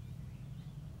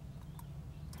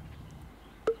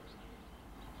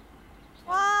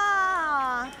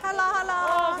哇 ，Hello，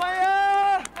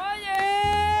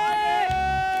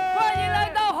 欢迎来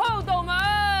到后斗门。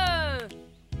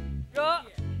哥，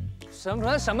什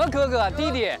么哥哥弟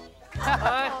弟？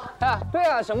对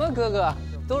啊，什么哥哥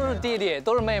都是弟弟，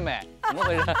都是妹妹，怎么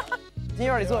回事？进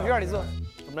院里坐，院里坐。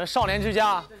我们的少年之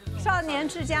家。少年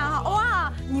之家哈，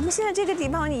哇，你们现在这个地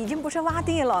方已经不是洼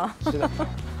地了，是的，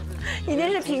已经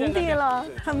是平地了，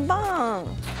很棒，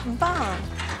很棒。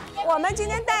我们今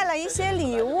天带了一些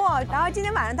礼物，然后今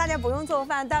天晚上大家不用做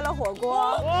饭，带了火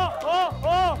锅。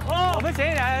我们前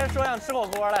几天还说想吃火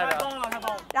锅来着。太棒了，太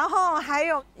棒了。然后还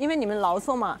有，因为你们劳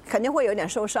作嘛，肯定会有点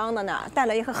受伤的呢，带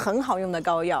了一个很好用的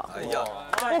膏药。哎呀，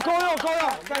膏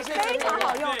药，感谢。非常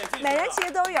好用，每人其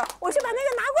实都有。我去把那个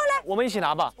拿过来。我们一起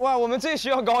拿吧。哇，我们最需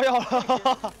要膏药了。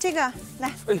这个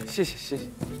来。哎，谢谢。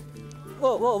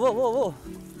喔。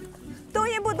东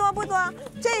西不多不多，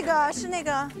这个是那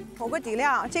个火锅底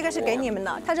料，这个是给你们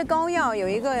的，它是膏药，有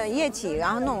一个液体，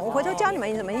然后弄，我回头教你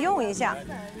们怎么用一下。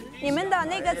你们的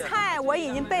那个菜我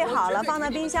已经备好了，放到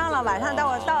冰箱了，晚上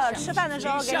到吃饭的时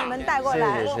候给你们带过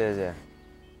来。谢谢。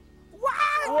哇！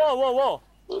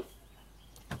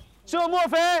这莫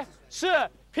非是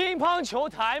乒乓球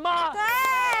台吗？对。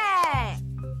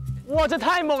哇，这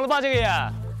太猛了吧，这个也。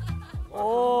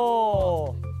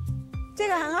哦。这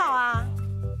个很好啊。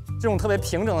这种特别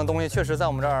平整的东西，确实在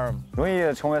我们这儿容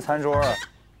易成为餐桌。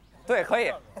对，可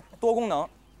以，多功能。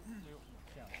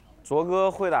卓哥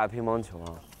会打乒乓球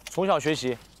啊？从小学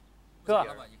习。哥，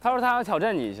他说他要挑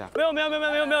战你一下。没有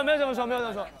这么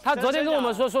说。他昨天跟我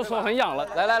们说手很痒了。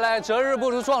来，择日不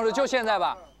如撞日，就现在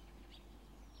吧。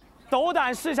斗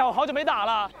胆试一下，我好久没打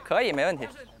了。可以，没问题。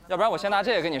要不然我先拿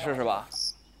这个给你试试吧。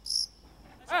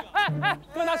哎，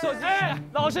哥拿手机，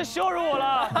老师羞辱我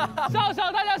了。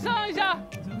上，大家上一下。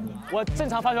我正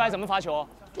常发球还是怎么发球？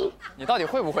你到底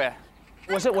会不会？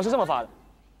我是这么发的。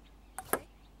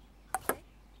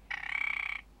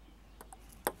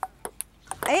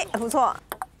哎，不错。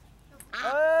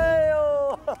哎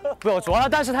呦，不，主要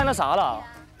但是太那啥了，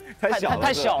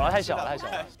太小了。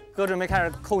哥准备开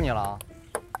始扣你了啊！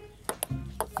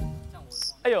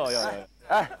哎呦，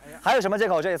哎，还有什么借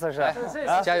口？这一次是，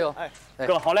加油！哎，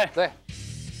哥好嘞。对。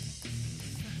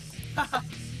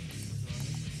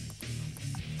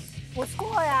不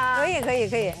错呀，可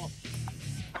以。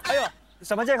哎呦，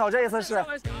什么借口？这一次是？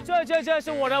这是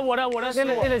我的。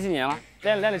练了几年了？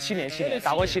练了7年，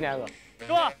打过7年了。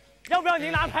哥，要不要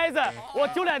您拿拍子？我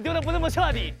丢脸丢的不那么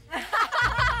彻底。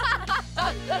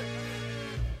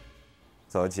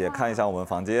走，姐看一下我们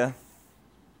房间。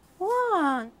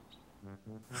哇，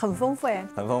很丰富哎。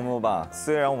很丰富吧？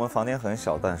虽然我们房间很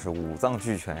小，但是五脏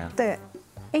俱全呀。对。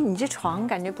哎，你这床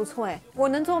感觉不错哎，我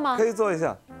能坐吗？可以坐一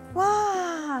下。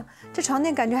哇，这床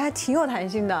垫感觉还挺有弹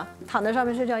性的，躺在上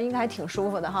面睡觉应该还挺舒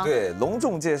服的哈。对，隆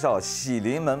重介绍喜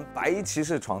临门白骑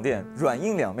士床垫，软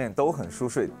硬两面都很舒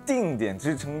适，定点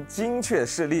支撑，精确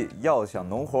视力。要想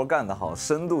农活干得好，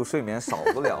深度睡眠少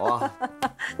不了啊。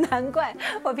难怪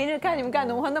我平时看你们干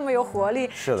农活那么有活力，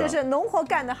是的，就是农活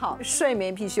干得好，睡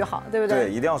眠必须好，对不对？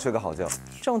对，一定要睡个好觉。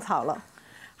种草了，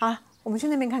好，我们去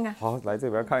那边看看。好，来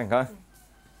这边看一看。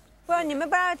不是你们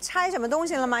不知道拆什么东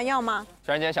西了吗？要吗？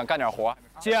轩然姐想干点活。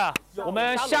姐，我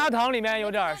们虾塘里面有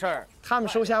点事儿，他们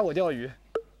收虾，我钓鱼。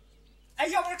哎，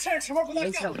要不然趁着吃包不断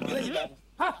掉，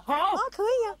好啊，可以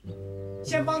啊。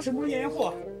先帮成功验验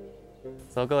货。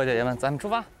走，哥哥姐姐们，咱们出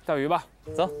发钓鱼吧。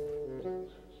走。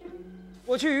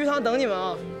我去鱼塘等你们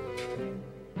啊。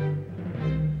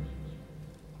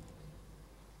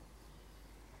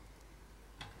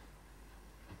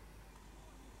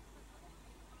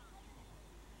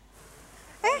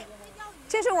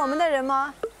这是我们的人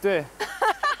吗？对。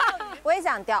我也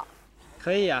想钓。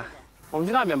可以呀，我们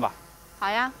去那边吧。好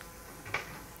呀。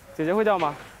姐姐会钓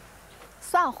吗？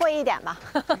算会一点吧。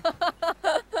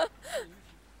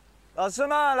老师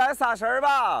们来撒绳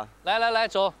吧！来，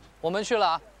走，我们去了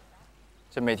啊。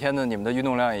这每天呢，你们的运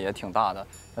动量也挺大的，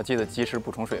要记得及时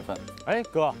补充水分。哎，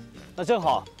哥，那正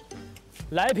好，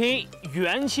来瓶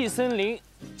元气森林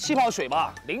气泡水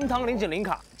吧，零糖零脂零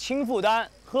卡，轻负担，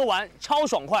喝完超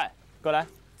爽快。哥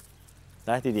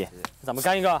来，弟弟，咱们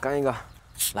干一个，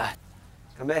来，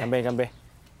干杯！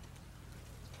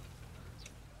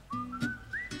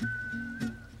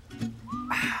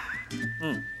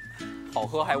好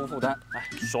喝还无负担，哎，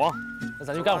爽！那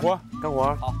咱去干活，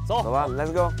好，走吧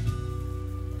 ，Let's go。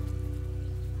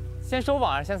先收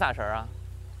网还是先撒绳啊？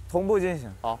同步进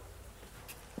行。好。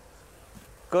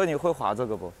哥，你会划这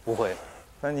个不？不会。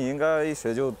那你应该一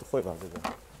学就会吧？这个。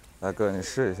来，哥，你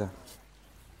试一下，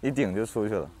一顶就出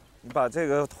去了。你把这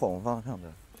个桶放上边。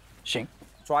行。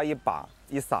抓一把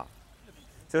一撒，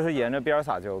就是沿着边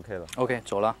撒就 OK 了。OK，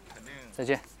 走了。再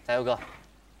见，加油哥。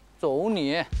走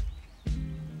你。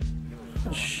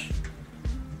嘘。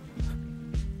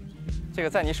这个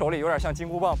在你手里有点像金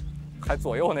箍棒，还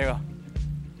左右那个。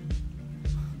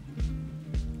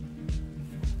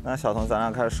那小童，咱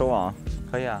俩开始收网。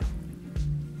可以啊。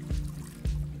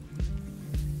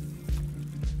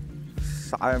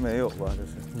啥也没有吧？这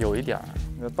是有一点儿，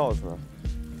那倒出来。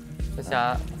这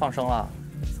虾放生了？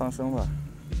放生吧，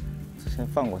先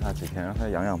放过它几天，让它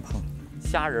养养胖。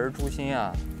虾仁猪心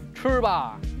啊，吃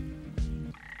吧。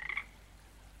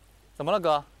怎么了，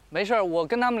哥？没事，我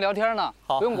跟他们聊天呢，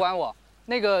不用管我。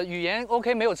那个语言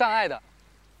OK， 没有障碍的。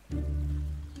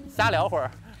瞎聊会儿。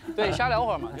对，瞎聊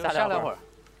会儿嘛，就瞎聊会儿。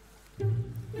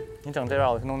你整这边，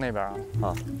我去弄那边啊。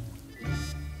好。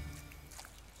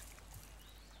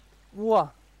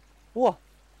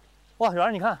哇，圆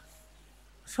儿，你看，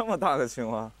这么大个青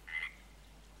蛙，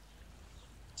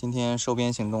今天收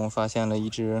编行动发现了一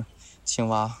只青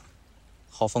蛙，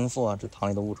好丰富啊，这塘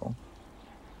里的物种。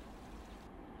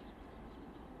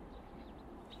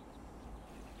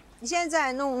你现在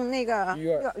在弄那个鱼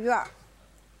饵，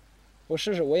我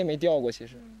试试，我也没钓过，其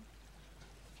实。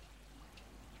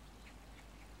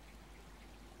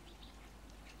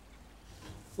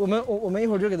我们一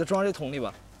会儿就给它装这桶里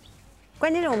吧。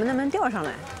关键是我们能不能钓上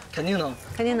来？肯定能。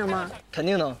肯定能吗？肯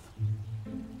定能。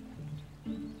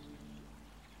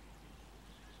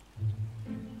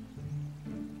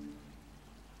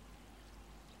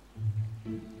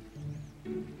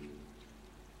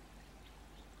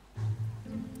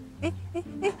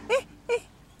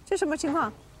这什么情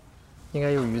况？应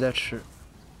该有鱼在吃。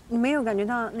你没有感觉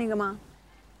到那个吗？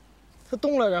它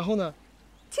动了，然后呢？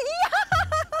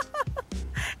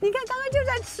你看，刚刚就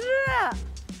在吃。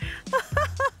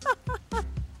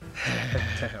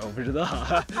我不知道。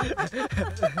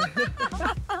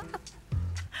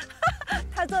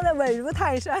他做的稳如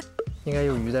泰山。应该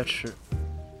有鱼在吃。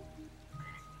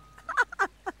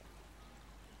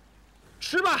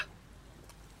吃吧。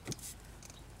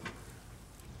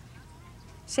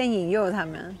先引诱他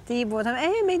们，第一波他们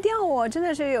没钓我，真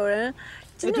的是有人。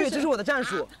对，这是我的战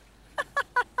术。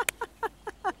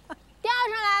钓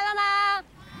上来了吗？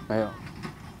没有。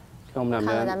看我们两边。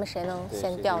看看咱们谁能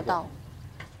先钓到。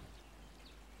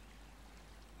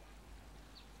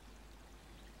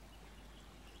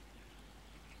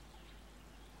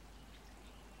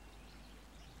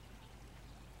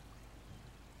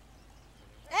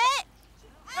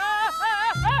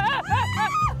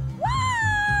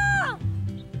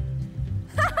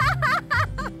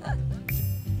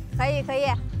可以，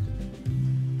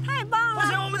太棒了！不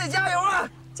行，我们得加油啊！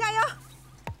加油！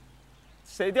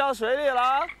谁掉水里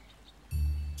了？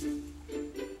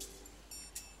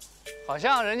好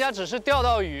像人家只是钓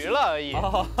到鱼了而已。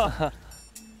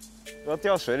要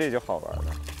掉水里就好玩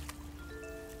了。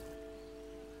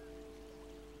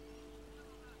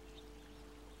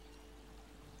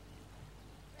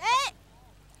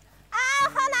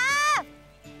好难！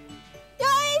有一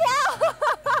条。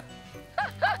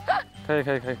可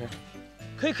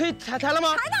以，抬了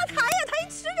吗？抬呀，他一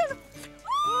吃就是，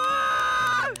哇，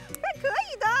还可以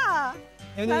的。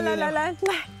来，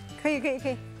可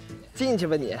以。进去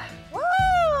吧你。哇！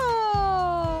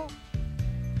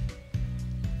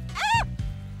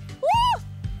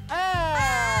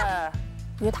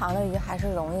鱼塘的鱼还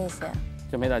是容易一些。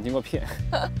就没咋经过骗。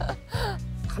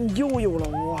他们又有了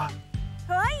哇！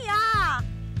可以啊。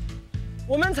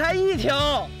我们才一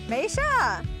条。没事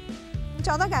儿，你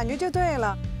找到感觉就对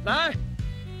了。来。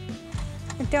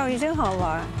钓鱼真好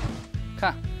玩。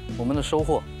看我们的收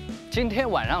获，今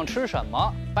天晚上吃什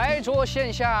么？白灼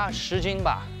线下10斤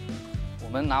吧。我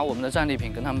们拿我们的战利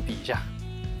品跟他们比一下。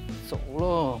走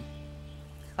喽，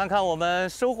看看我们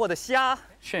收获的虾，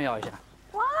炫耀一下。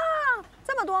哇，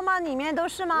这么多吗？里面都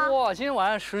是吗？哇，今天晚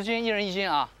上10斤，一人1斤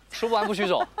啊，吃不完不许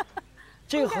走。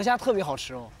这个河虾特别好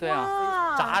吃哦。对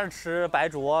啊，炸着吃、白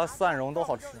灼、蒜蓉都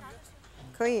好吃。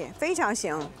可以，非常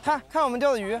行。看我们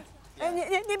钓的鱼。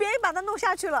你别把它弄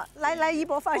下去了，来，一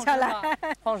博放下来。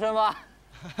放生吧。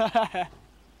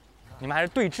你们还是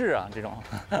对峙啊，这种。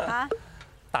啊？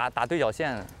打对角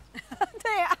线。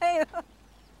对呀，哎呦。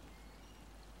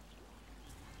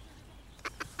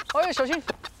哎，小心！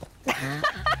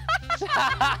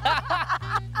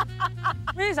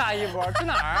为啥一博？去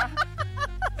哪儿？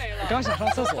我刚想上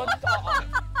厕所。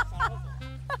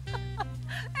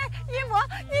一博，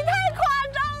你太夸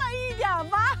张了一点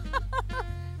吧。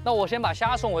那我先把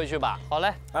虾送回去吧。好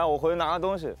嘞。哎，我回去拿个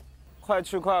东西，快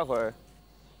去快回。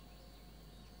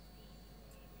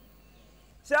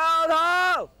小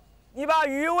头，你把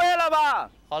鱼喂了吧。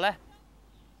好嘞。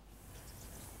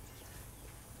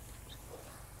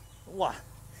哇。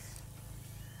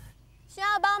需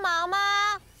要帮忙吗？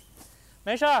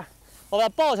没事儿，我把它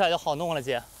抱起来就好弄了，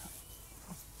姐。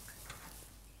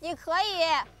你可以。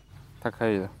他可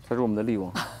以的，他是我们的力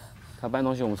王，他搬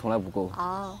东西我们从来不够。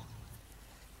哦。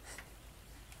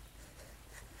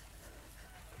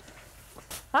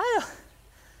哎呀，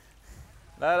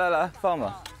来，放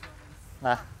吧，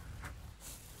来，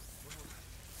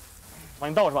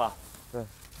往你倒是吧？对。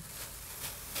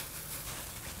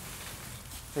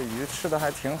这鱼吃的还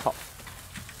挺好。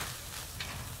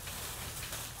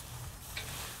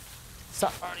3、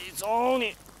2、1，走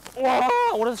你！哇，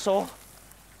我的手！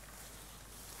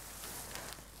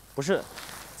不是，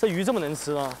这鱼这么能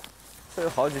吃吗？这有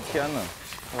好几天呢。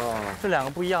哦，这2个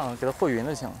不一样，给它和匀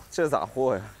就行了。这咋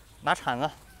和呀？拿铲子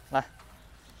来，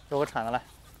给我个铲子来。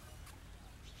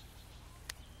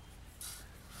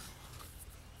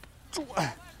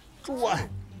转。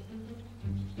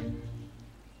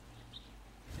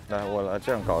来，我来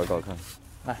这样搞一搞看。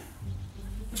来。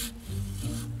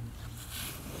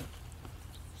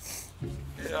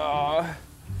呀，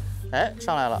哎，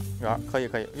上来了，圆儿，可以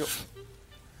可以，哟，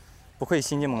不愧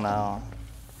新晋猛男啊！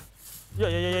呀，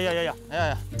哎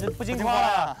呀，这不经夸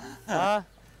了啊！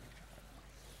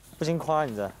不经夸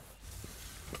你这。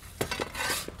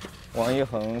王一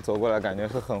恒走过来，感觉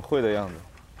是很会的样子。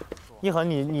一恒，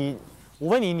我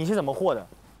问你，你是怎么和的？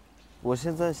我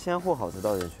现在先和好再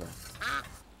倒进去。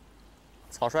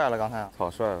草率了，刚才。草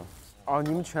率了。哦，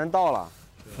你们全倒了。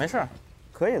没事，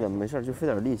可以的，没事，就费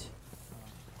点力气。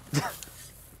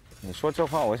你说这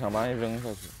话，我想把你扔下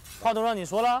去。话都让你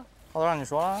说了，话都让你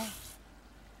说了。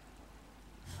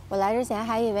我来之前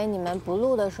还以为你们不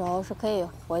录的时候是可以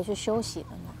回去休息的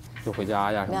呢。就回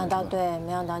家呀什么的。没想到，对，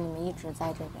没想到你们一直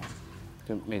在这边。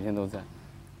就每天都在，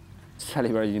家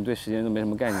里边已经对时间都没什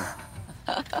么概念。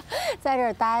在这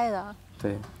儿待的。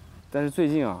对，但是最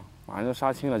近啊，马上就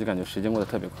杀青了，就感觉时间过得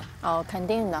特别快。哦，肯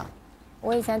定的。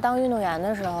我以前当运动员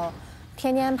的时候，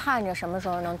天天盼着什么时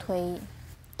候能退役。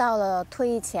到了退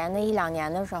役前的1、2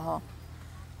年的时候，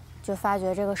就发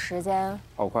觉这个时间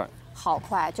好快，好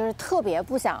快，就是特别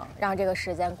不想让这个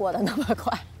时间过得那么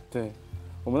快。对，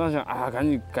我们当时想啊，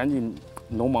赶紧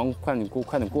农忙快点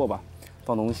过吧，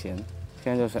到农闲。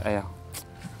现在就是哎呀，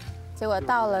结果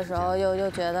到了时候又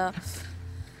觉得，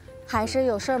还是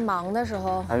有事儿忙的时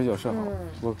候，还是有事好。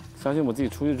我相信我自己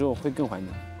出去之后会更怀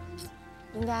念。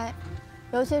应该，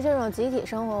尤其这种集体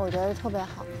生活，我觉得特别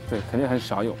好。对，肯定很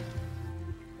少有。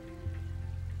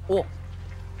哦，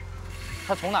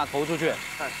他从哪投出去？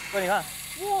哥，你看，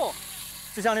哇，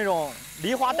就像那种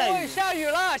梨花带雨。下雨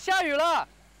了，下雨了，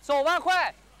走吧，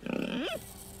快。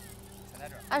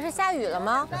啊，是下雨了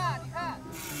吗？你看，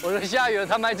我说下雨了，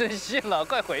他们还真信了，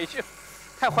快回去，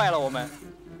太坏了我们。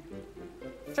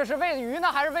这是喂鱼呢，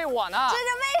还是喂我呢？这是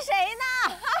喂谁呢？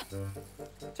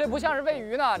这不像是喂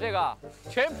鱼呢，这个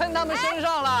全喷他们身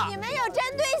上了。你们有针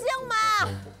对性吗？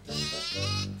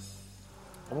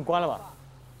我们关了吧。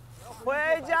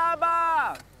回家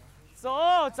吧，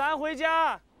走，咱回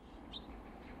家。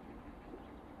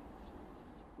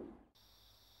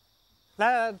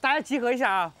来，大家集合一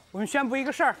下啊！我们宣布一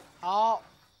个事儿。好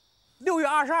，6月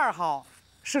22号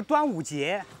是端午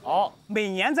节。哦，每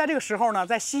年在这个时候呢，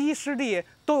在西溪湿地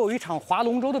都有一场划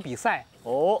龙舟的比赛。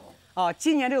哦，啊，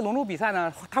今年这个龙舟比赛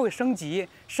呢，它会升级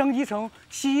成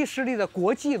西溪湿地的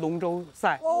国际龙舟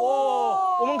赛。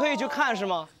哦，我们可以去看是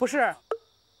吗？不是。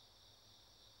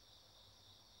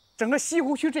整个西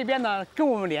湖区这边呢，跟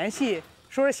我们联系，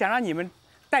说是想让你们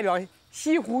代表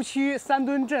西湖区3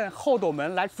墩镇后斗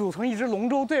门来组成一支龙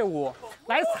舟队伍，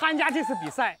来参加这次比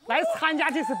赛。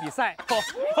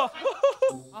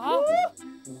啊！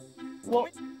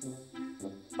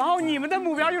然后你们的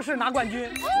目标就是拿冠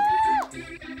军。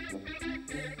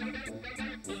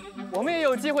我们也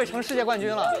有机会成世界冠军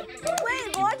了。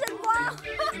为国争光。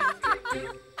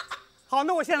好，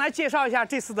那我先来介绍一下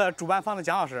这次的主办方的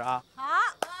蒋老师啊。好。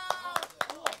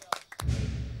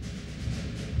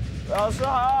老师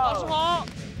好，老师好。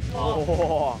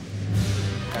哇，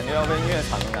感觉要被虐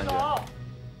惨的感觉。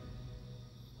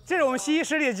这是我们西溪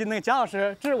湿地的那个蒋老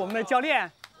师，这是我们的教练，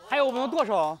还有我们的舵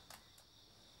手。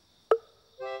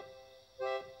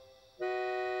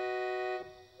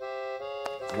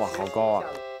哇，好高啊！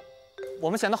我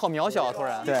们显得好渺小啊，突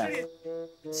然。对。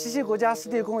西溪国家湿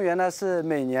地公园呢，是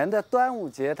每年的端午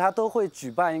节，它都会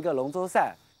举办一个龙舟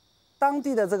赛。当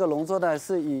地的这个龙舟呢，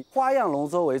是以花样龙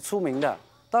舟为出名的。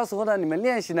到时候呢，你们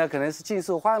练习呢可能是竞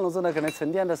速，花样龙舟呢可能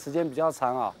沉淀的时间比较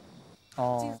长啊。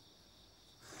哦。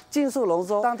竞速龙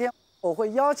舟当天，我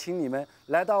会邀请你们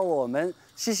来到我们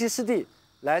西溪湿地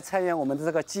来参演我们的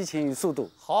这个激情与速度。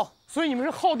好，所以你们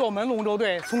是后斗门龙舟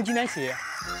队，从今天起。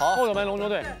好，后斗门龙舟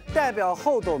队代表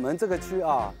后斗门这个区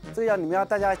啊，这样你们要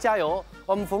大家加油。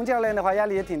我们冯教练的话压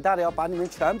力也挺大的，要把你们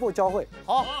全部教会。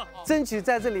好，争取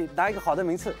在这里拿一个好的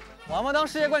名次。我们当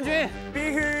世界冠军，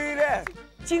必须的。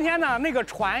今天呢，那个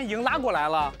船已经拉过来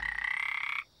了，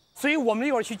所以我们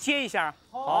一会儿去接一下。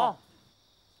好，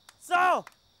走，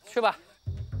去吧。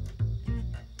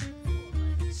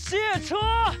卸车！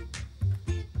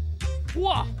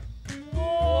哇，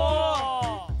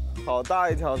好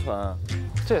大一条船啊！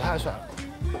这也太帅了！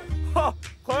哈，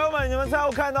朋友们，你们猜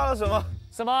我看到了什么？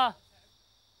什么？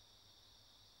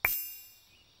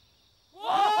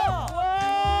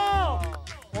哇！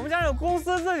我们家有公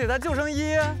司自己的救生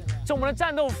衣，这我们的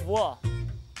战斗服。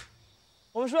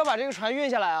我们是要把这个船运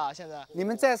下来啊！现在你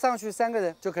们再上去3个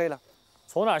人就可以了。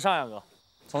从哪上呀，哥？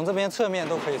从这边侧面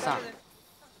都可以上。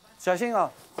小心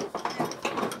啊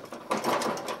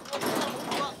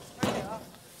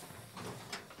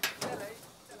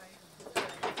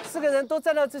！4个人都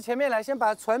站到这前面来，先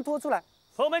把船拖出来。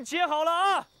和我们接好了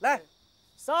啊！来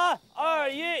，3、2、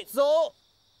1，走！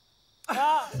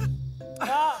啊！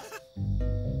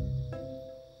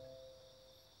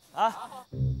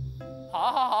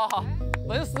好，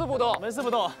纹丝不动，纹丝不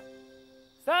动。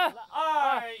3、2、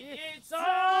1，走！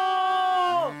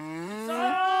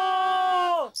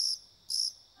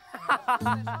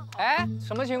哎，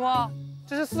什么情况？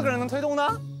这是4个人能推动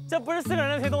的？这不是4个人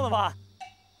能推动的吧？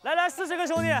来，40个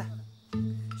兄弟，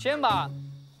先把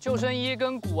救生衣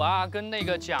跟鼓啊，跟那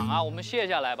个桨啊，我们卸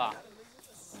下来吧。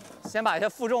先把一些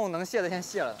负重能卸的先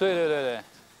卸了。对，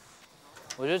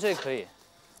我觉得这可以。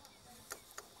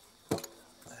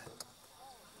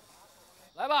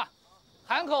来吧，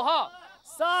喊口号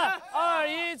，3、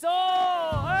2、1，走！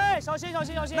哎，小心！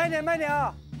慢点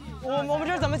啊！我们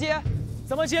这是怎么接？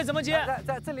怎么接？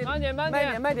在这里。慢点，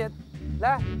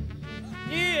来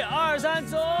，1、2、3，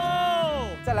走！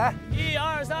再来，1、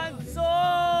2、3，走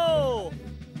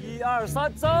！1、2、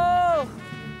3，走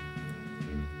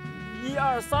！1、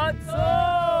2、3，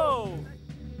走！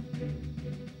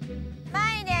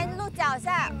慢一点，录脚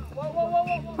下。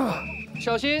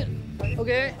小心。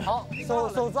OK， 好，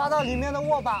手抓到里面的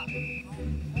握把。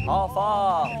好，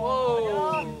放。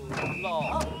哦，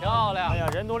漂亮！哎呀，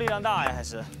人多力量大呀，还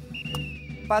是。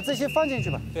把这些放进去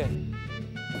吧。对。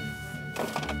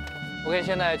OK，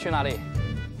 现在去哪里？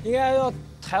应该要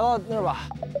抬到那儿吧。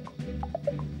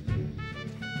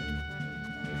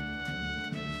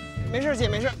没事，姐，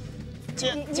没事。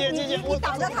姐，我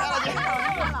挡着他了。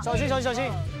小心！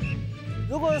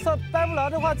如果说搬不牢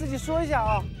的话，自己说一下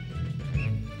啊。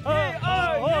1、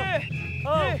2、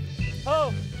1，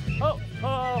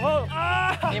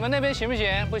你们那边行不行？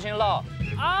不行唠。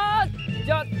啊！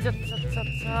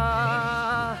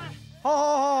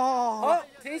好，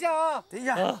停一下啊！停一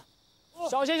下。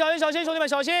小心，兄弟们，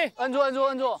小心！摁住！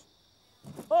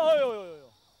哎呦！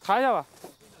抬一下吧。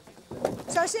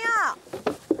小心啊！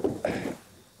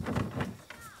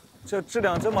这质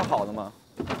量这么好的吗？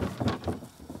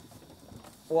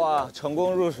哇，成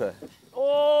功入水。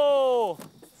哦，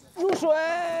入水。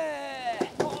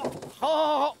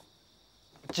好。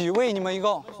几位你们一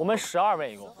共？我们12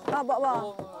位一共。啊不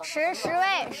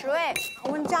，10位，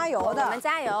我们加油的。我们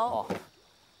加油。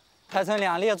排成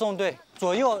2列纵队，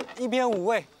左右一边5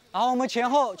位，然后我们前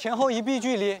后一臂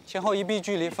距离，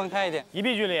分开一点。一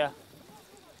臂距离。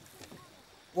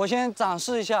我先展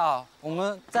示一下啊，我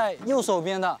们在右手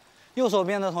边的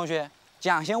同学，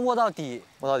桨先握到底，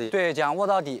对，桨握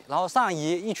到底，然后上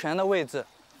移1拳的位置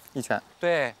，1拳，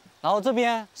对，然后这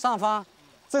边上方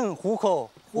正虎口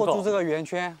握住这个圆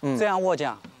圈，这样握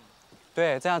桨，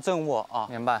对，这样正握啊，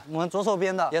明白。我们左手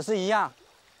边的也是一样，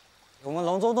我们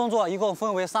龙舟动作一共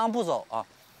分为3步走啊。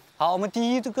好，我们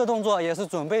第一个动作也是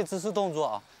准备姿势动作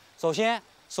啊，首先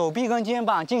手臂跟肩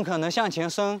膀尽可能向前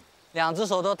伸，2只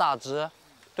手都打直。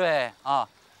对啊，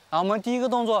然后我们第一个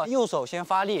动作，右手先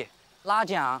发力，拉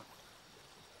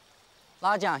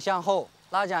桨向后，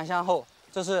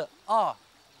这是2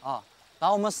啊。然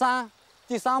后我们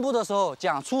第3步的时候，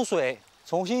桨出水，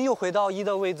重新又回到1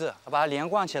的位置，把它连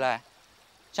贯起来，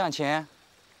向前。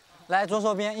来，左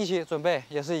手边一起准备，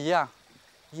也是一样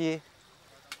，1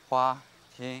滑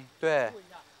停，对，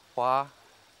滑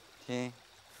停。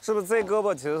是不是这胳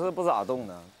膊其实是不咋动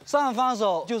的？上方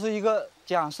手就是一个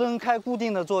桨伸开固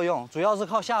定的作用，主要是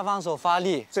靠下方手发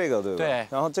力。这个对吧？对。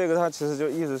然后这个它其实就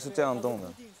一直是这样动的。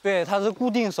对，它是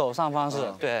固定手，上方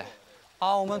是。对。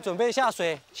好，我们准备下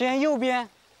水，先右边，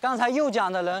刚才右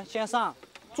桨的人先上，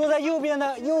坐在右边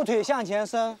的右腿向前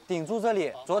伸，顶住这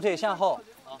里，左腿向后。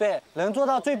对，人坐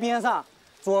到最边上，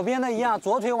左边的一样，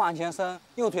左腿往前伸，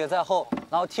右腿在后，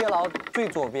然后贴牢最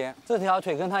左边，这条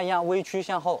腿跟它一样微曲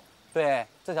向后。对，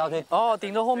这条腿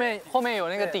顶着后面有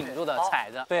那个顶住的，踩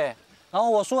着。对，然后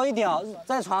我说一点啊，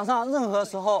在船上任何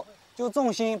时候就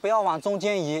重心不要往中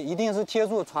间移，一定是贴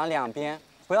住船2边，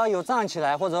不要有站起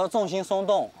来或者说重心松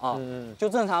动啊。就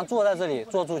正常坐在这里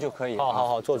坐住就可以。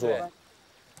好，坐住。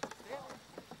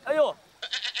哎呦！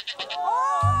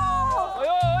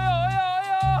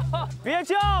别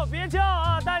叫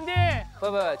啊，淡定。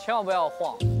不，千万不要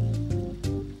晃。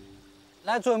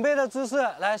来，准备的姿势，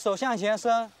来手向前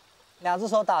伸，2只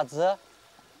手打直，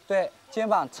对，肩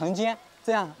膀沉肩，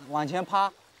这样往前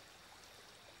趴。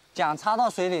桨插到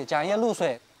水里，桨叶入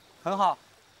水，很好。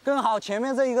更好，前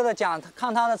面这一个的桨，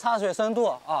看它的插水深度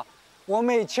啊。我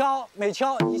每敲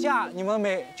一下，你们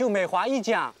每划1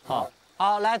桨。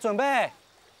好，来准备，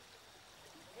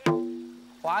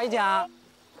划1桨，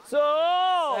走，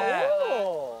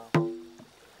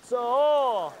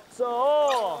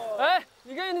走。哎，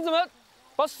你怎么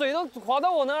把水都划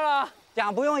到我那儿了？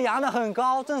桨不用扬得很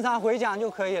高，正常回桨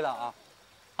就可以了啊。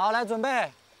好，来准备。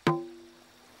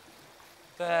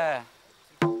对，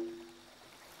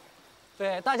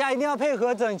对，大家一定要配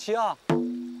合整齐啊！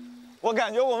我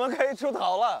感觉我们可以出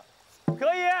逃了，可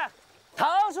以，逃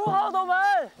出后斗门！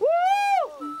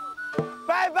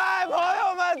拜拜，朋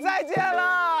友们，再见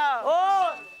了！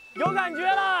哦，有感觉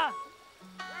了。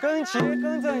跟齐，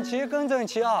跟整齐，跟整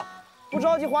齐啊！不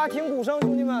着急滑，听鼓声，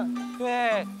兄弟们。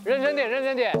对，认真点，认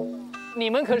真点。你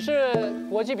们可是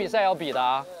国际比赛要比的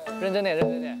啊！认真点，认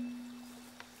真点。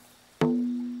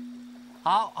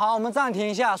好，我们暂停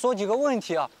一下，说几个问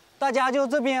题啊。大家就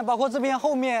这边，包括这边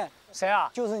后面。谁啊？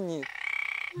就是你。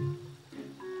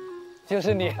就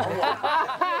是你。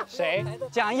谁？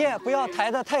桨叶不要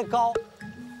抬得太高。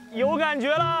有感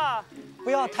觉了。不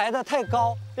要抬得太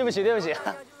高。对不起，对不起。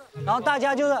然后大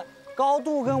家就是高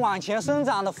度跟往前生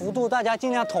长的幅度，大家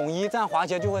尽量统一，这样滑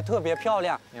起来就会特别漂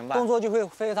亮，明白。动作就会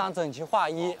非常整齐划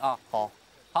一啊。好，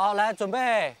好，来准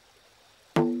备。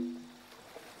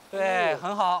对，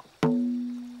很好。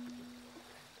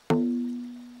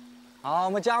好，我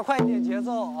们加快一点节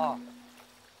奏啊。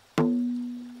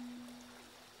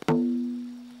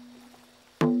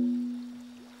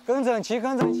跟整齐，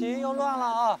跟整齐，又乱了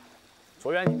啊！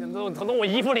卓源，你弄我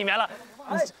衣服里面了。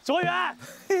卓源，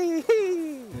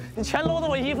你全搂到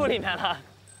我衣服里面了。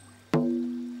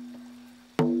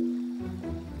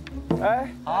哎，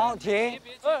好，停。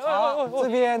好，这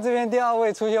边第二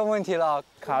位出现问题了，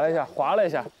卡了一下，滑了一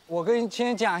下。我跟你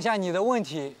先讲一下你的问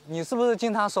题，你是不是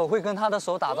经常手会跟他的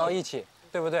手打到一起，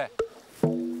对不对？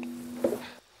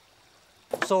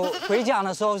手回桨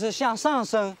的时候是向上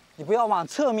升，你不要往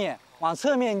侧面，往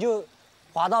侧面你就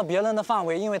滑到别人的范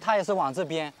围，因为他也是往这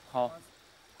边。好，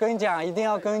跟桨一定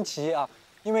要跟齐啊，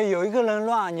因为有一个人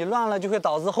乱，你乱了就会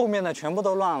导致后面的全部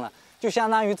都乱了。就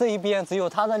相当于这一边只有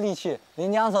他的力气，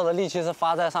领桨手的力气是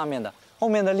发在上面的，后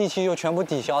面的力气又全部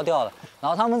抵消掉了。然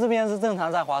后他们这边是正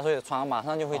常在划，所以船马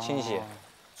上就会倾斜。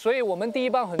所以我们第一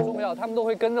棒很重要，他们都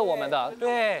会跟着我们的。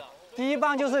对，第一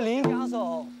棒就是领桨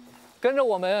手，跟着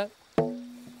我们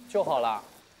就好了。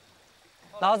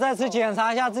然后再次检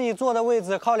查一下自己坐的位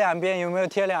置，靠两边有没有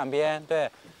贴两边。对，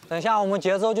等一下我们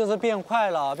节奏就是变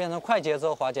快了，变成快节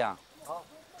奏划桨。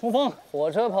冲锋！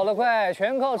火车跑得快，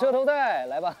全靠车头带。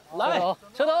来吧，来，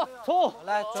车头冲！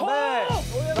来，准备，同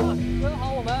学们跟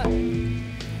好我们，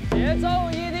节奏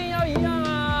一定要一样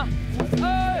啊！哎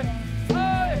哎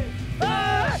哎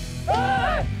哎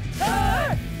哎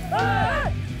哎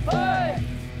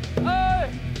哎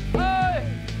哎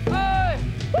哎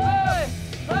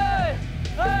哎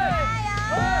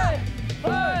哎！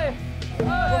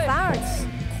我反而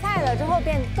快了之后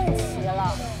变更齐了。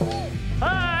哎！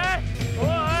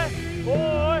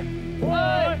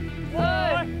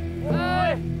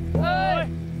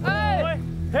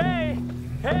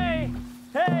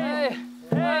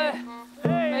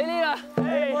没力了，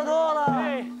不动了。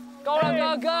高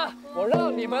亮哥，我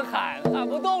让你们喊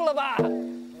不动了吧？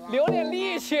留点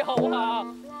力气好不好？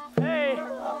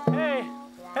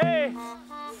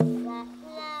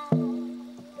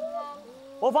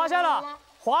我发现了。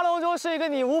划龙舟是一个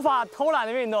你无法偷懒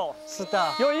的运动。是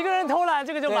的，有一个人偷懒，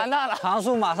这个就完蛋了，航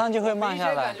速马上就会慢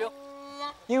下来。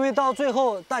因为到最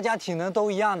后大家体能都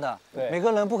一样的，每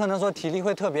个人不可能说体力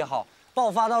会特别好，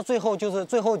爆发到最后就是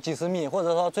最后几十米，或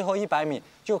者说最后100米，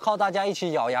就靠大家一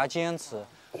起咬牙坚持，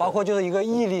包括就是一个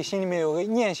毅力，心里面有个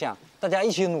念想，大家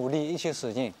一起努力，一起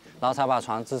使劲，然后才把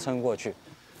船支撑过去。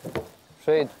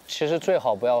所以其实最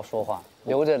好不要说话，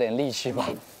留着点力气吧。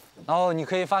然后你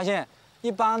可以发现。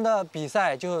一般的比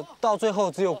赛就到最后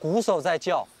只有鼓手在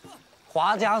叫，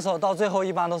划桨手到最后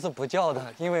一般都是不叫的，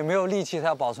因为没有力气，他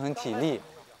要保存体力。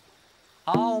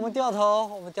好，我们掉头，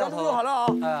我们掉头。好了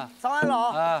啊，上来了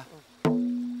啊。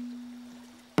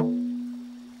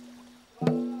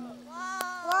哇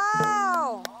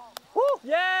哦！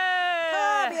耶！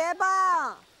特别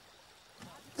棒！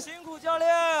辛苦教练。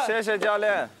谢谢教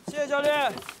练，谢谢教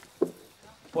练。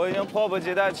我已经迫不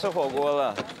及待吃火锅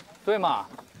了。对嘛？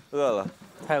饿了，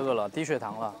太饿了，低血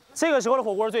糖了。这个时候的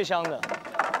火锅是最香的。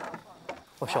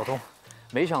哦，小东，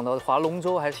没想到划龙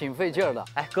舟还挺费劲儿的。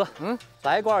哎，哥，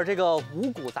来一罐这个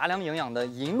五谷杂粮营养的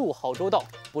银鹭好粥道，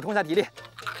补充一下体力。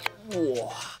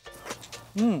哇，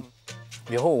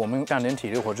以后我们干点体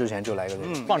力活之前就来个这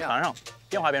个，放船上，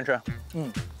边划边吃。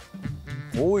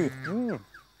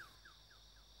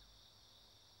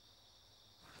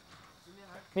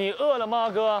你饿了吗，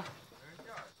哥？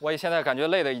我现在感觉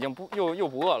累的已经又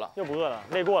不饿了，又不饿了，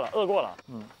累过了，饿过了。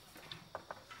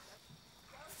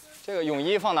这个泳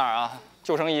衣放哪儿啊？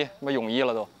救生衣，什么泳衣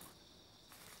了都。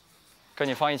跟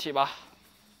你放一起吧。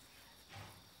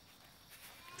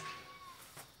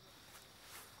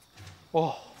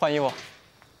哦，换衣服。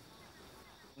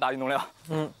大运动量。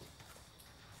嗯，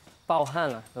暴汗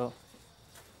了都。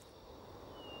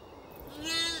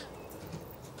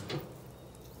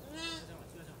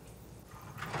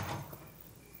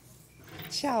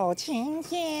小晴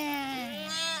天，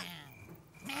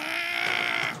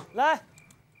来，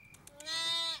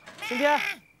晴天，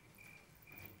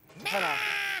你看哪？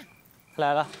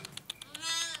来了。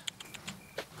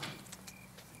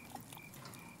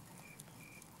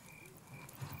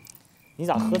你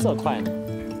咋喝这快呢？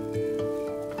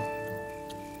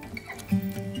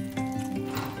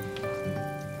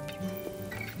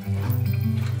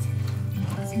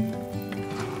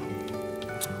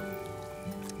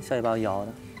下一把摇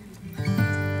的。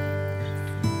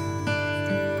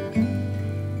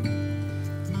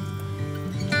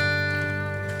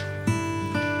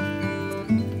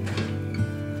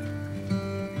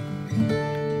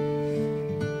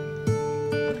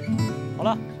好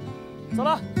了，走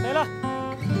了，没了。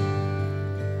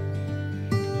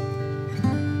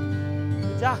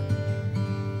回家。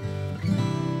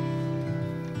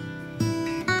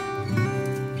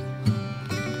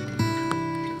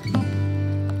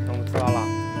我们吃完了，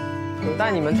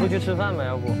带你们出去吃饭吧，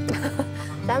要不？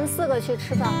咱们4个去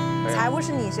吃饭。财务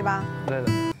是你是吧？对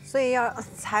的。所以要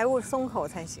财务松口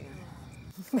才行。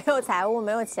没有财务，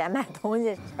没有钱买东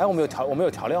西。哎，我们有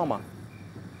调料吗？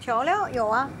调料有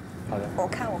啊。好的。我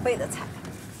看我备的菜。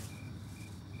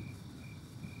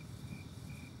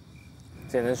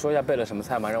姐能说一下备了什么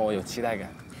菜吗？让我有期待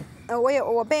感。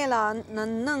我备了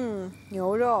嫩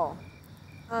牛肉，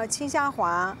青虾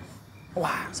滑，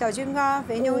哇，小菌干、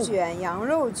肥牛卷、羊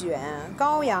肉卷、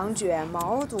羔羊卷、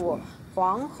毛肚、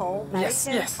黄喉、白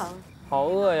千层。好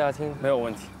饿呀，听没有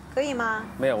问题。可以吗？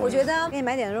没有问题。我觉得给你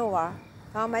买点肉丸，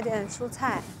然后买点蔬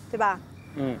菜，对吧？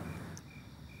嗯。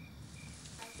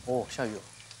哦，下雨了。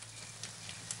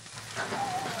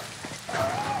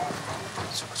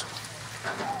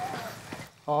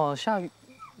哦，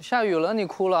下雨了，你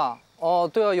哭了？哦，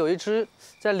对啊，有一只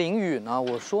在淋雨呢。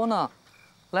我说呢，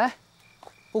来，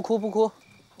不哭不哭，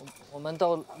我们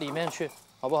到里面去，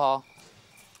好不好？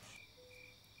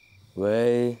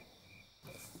喂。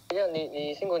哎呀，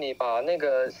你辛苦你把那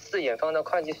个4眼放到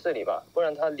会计室里吧，不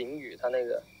然它淋雨，它那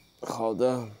个。好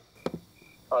的。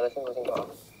好的，辛苦辛苦啊。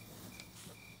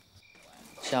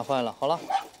吓坏了，好了，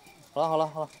哦，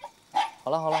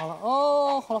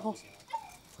好了。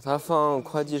把它放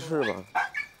会计室吧。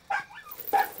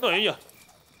哎呀，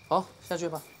好，下去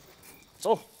吧，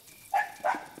走。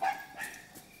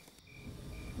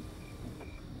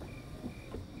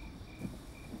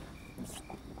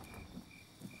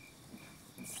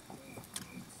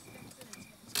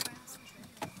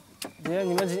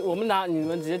我们拿，你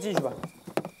们直接继续吧。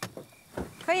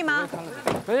可以吗？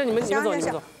没事，你们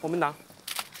走，我们拿。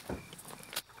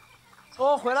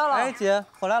哦，回来了。哎，姐，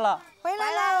回来了。回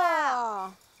来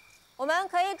了。我们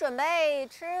可以准备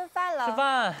吃饭了。吃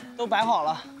饭都摆好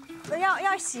了。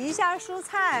要洗一下蔬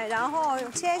菜，然后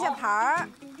切一下盘儿。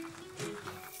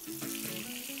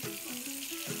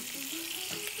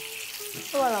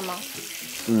饿了吗？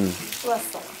嗯。饿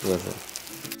死了。饿死了。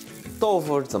豆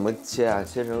腐怎么切啊？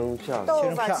切成片儿。豆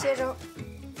腐切成。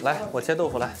来，我切豆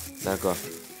腐来。来哥。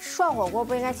涮火锅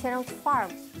不应该切成块儿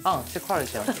吗？啊，切块就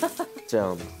行。这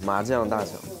样的麻酱大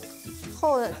小。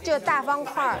厚的就大方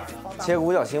块儿。切个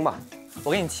五角星吧。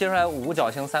我给你切出来5角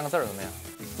星3个字怎么样？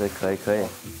对，可以。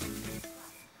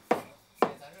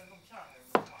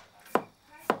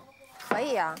可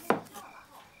以啊。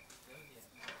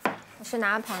我去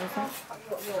拿盘子。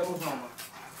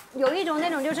有一种那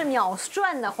种就是秒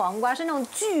涮的黄瓜，是那种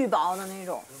巨薄的那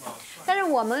种，但是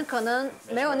我们可能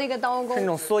没有那个刀工。是那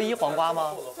种蓑衣黄瓜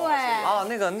吗？对。啊，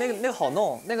那个好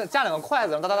弄，那个架2个筷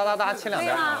子，哒切2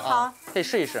边。好，可以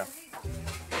试一试。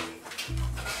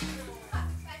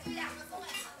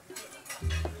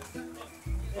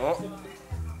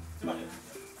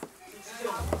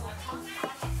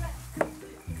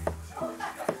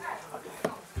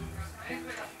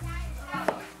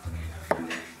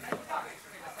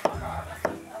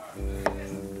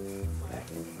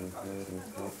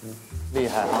厉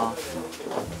害啊！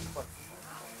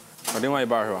另外一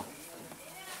半是吧？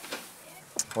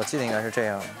我记得应该是这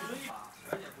样。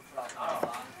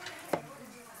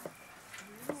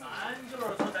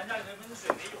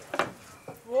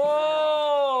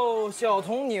哇，小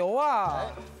铜牛啊！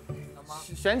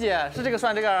璇姐是这个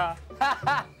涮这个啊？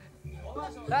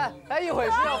来，一会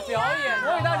儿是要表演，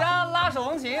我给大家拉手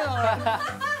风琴，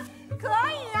可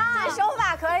以啊，手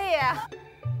法可以。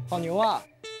好牛啊！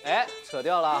哎，扯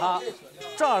掉了哈，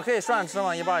正好可以涮吃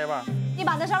嘛，一半一半。你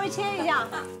把它稍微切一下。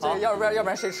这要不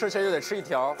然谁吃谁就得吃一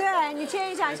条。对，你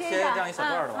切一下，切这样一小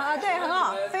段的吧。啊，对，很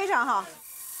好，非常好。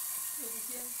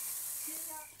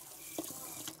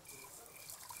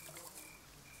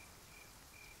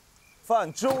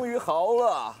饭终于好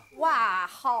了，哇，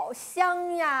好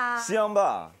香呀！香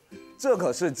吧？这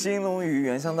可是金龙鱼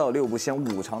原香稻6不鲜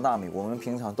5常大米，我们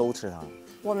平常都吃它。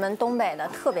我们东北的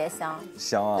特别香。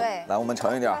香啊！对，来，我们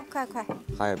尝一点。快快！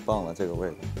太棒了，这个味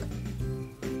道。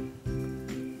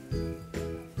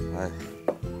哎，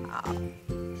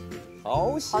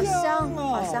好香啊！好香，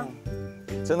好香，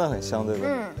真的很香，对不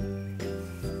对？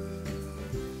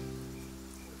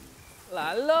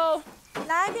来喽！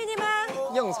来，弟弟们，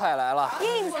硬菜来了！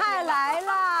硬菜来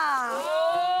了！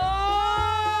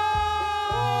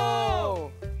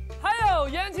哦，还有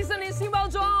元气森林新包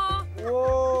装哦！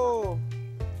哦，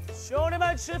兄弟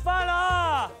们吃饭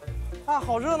了！啊，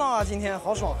好热闹啊！今天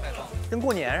好爽，跟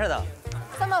过年似的。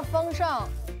这么丰盛，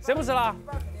谁不吃了？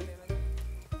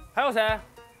还有谁？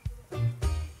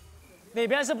哪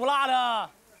边是不辣的？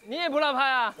你也不辣拍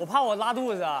啊？我怕我拉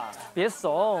肚子啊！别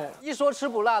怂，一说吃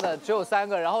不辣的只有3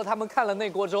个，然后他们看了那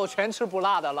锅之后全吃不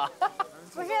辣的了。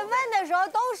不是问的时候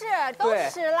都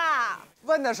吃辣，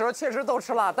问的时候确实都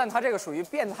吃辣，但他这个属于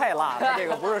变态辣，他这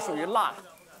个不是属于辣。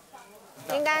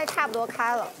应该差不多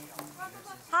开了。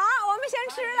好，我们先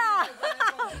吃了。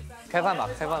开饭吧，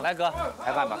开饭，来哥，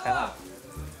开饭吧，开饭。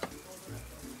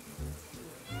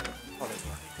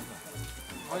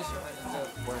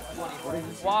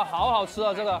哇，好好吃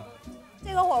啊，这个。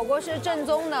这个火锅是正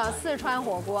宗的四川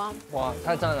火锅。哇，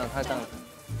太赞了，太赞了。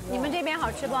你们这边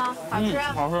好吃不？好吃。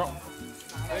好吃。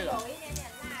可以的。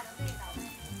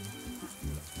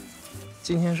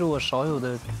今天是我少有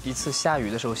的一次下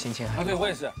雨的时候心情还。对，我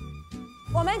也是。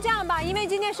我们这样吧，因为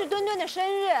今天是墩墩的生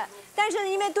日，但是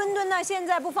因为墩墩呢现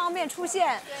在不方便出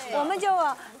现，我们就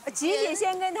集体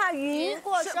先跟他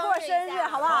过生日，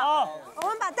好不好？好。我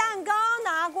们把蛋糕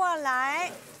拿过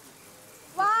来。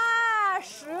哇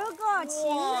，10个晴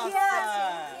天，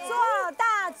做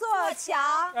大做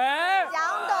强。哎，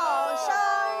杨董生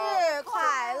日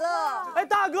快乐！哎，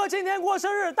大哥今天过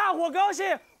生日，大伙高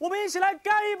兴，我们一起来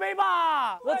干一杯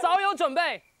吧！我早有准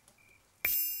备。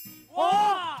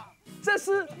哇！这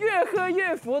是越喝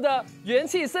越福的元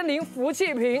气森林福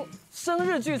气瓶，生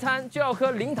日聚餐就要喝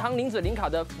零糖零脂零卡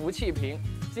的福气瓶。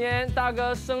今天大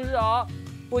哥生日哦，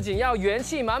不仅要元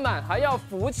气满满，还要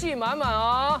福气满满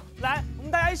哦。来，我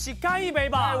们大家一起干一杯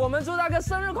吧！来，我们祝大哥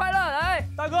生日快乐！来，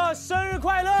大哥生日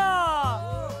快乐！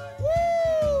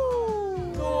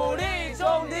努力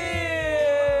种地，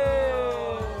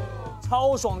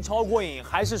超爽超过瘾，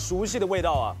还是熟悉的味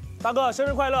道啊！大哥生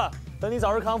日快乐，等你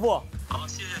早日康复。好，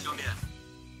谢谢兄弟。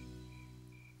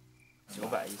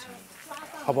910斤，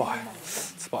好不好？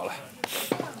吃饱了。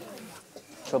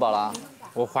吃饱了，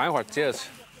我缓一会儿接着吃。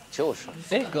就吃。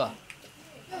哎，哥，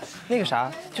那个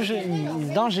啥，就是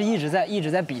你当时一直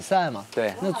在比赛嘛？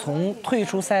对。那从退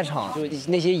出赛场，就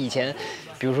那些以前，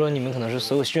比如说你们可能是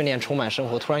所有训练充满生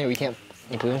活，突然有一天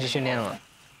你不用去训练了。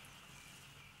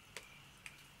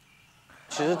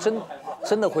其实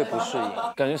真的会不适应，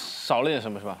感觉少了点什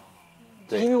么，是吧？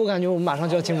因为我感觉我们马上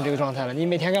就要进入这个状态了。你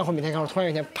每天干活，突然有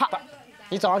一天啪，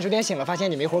你早上9点醒了，发现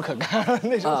你没活可干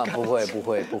那种感觉。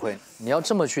不会，你要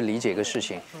这么去理解一个事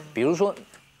情，比如说，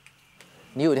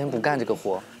你有一天不干这个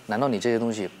活，难道你这些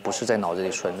东西不是在脑子里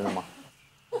存着的吗？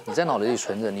你在脑子里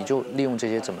存着，你就利用这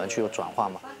些怎么去转化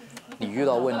嘛？你遇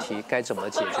到问题该怎么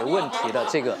解决问题的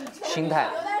这个心态，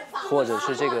或者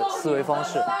是这个思维方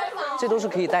式，这都是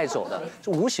可以带走的，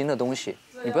这无形的东西，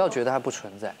你不要觉得它不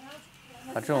存在。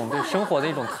这种对生活的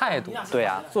一种态度，对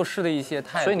啊，做事的一些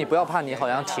态度。所以你不要怕，你好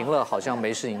像停了，好像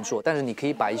没事情做，但是你可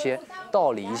以把一些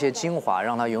道理、一些精华，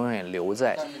让它永远留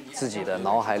在自己的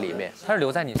脑海里面。它是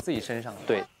留在你自己身上的。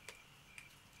对。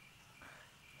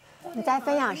你在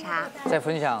分享啥？在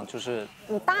分享就是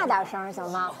你大点声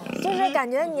行吗？就是感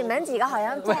觉你们几个好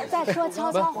像在说悄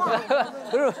悄话。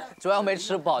不是，主要没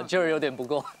吃饱，劲儿有点不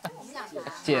够。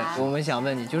姐，我们想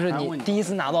问你，就是你第一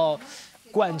次拿到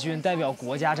冠军，代表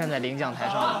国家站在领奖台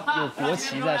上，有国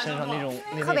旗在身上那种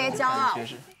特别骄傲。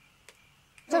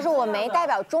就是我没代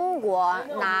表中国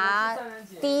拿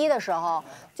第1的时候，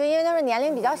就因为那时候年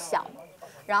龄比较小，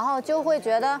然后就会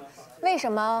觉得为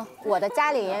什么我的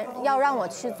家里人要让我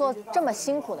去做这么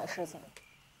辛苦的事情？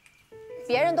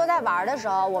别人都在玩的时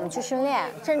候，我们去训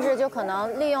练，甚至就可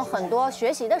能利用很多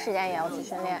学习的时间也要去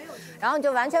训练，然后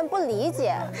就完全不理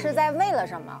解是在为了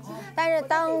什么。但是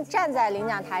当站在领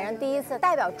奖台上第一次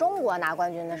代表中国拿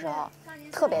冠军的时候，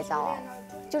特别骄傲，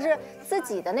就是自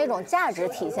己的那种价值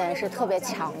体现是特别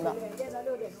强的。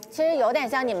其实有点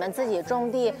像你们自己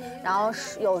种地，然后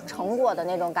有成果的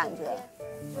那种感觉，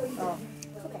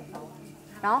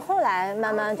然后后来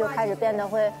慢慢就开始变得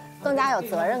会更加有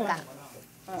责任感。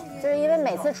就是因为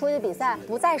每次出去比赛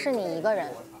不再是你一个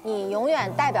人，你永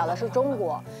远代表的是中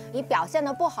国。你表现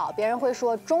的不好，别人会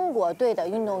说中国队的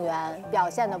运动员表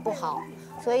现的不好，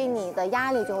所以你的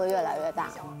压力就会越来越大。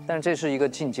但是这是一个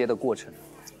进阶的过程，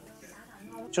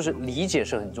就是理解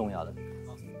是很重要的。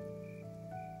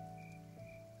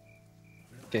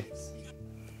对。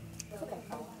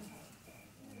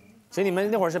所以你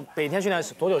们那会儿是每天训练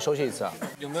多久休息一次啊？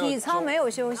体操没有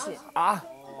休息啊？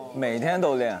每天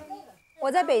都练。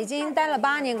我在北京待了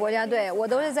8年国家队，我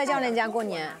都是在教练家过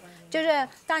年，就是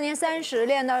大年30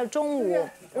练到中午。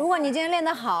如果你今天练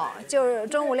得好，就是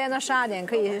中午练到12点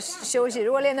可以休息；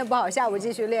如果练得不好，下午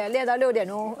继续练，练到6点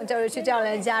钟就是去教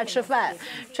练家吃饭，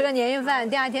吃个年夜饭，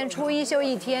第2天初一休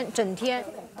1天，整天。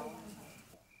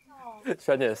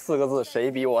萱姐4个字，谁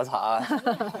比我惨？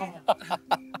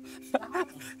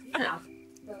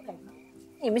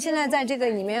你们现在在这个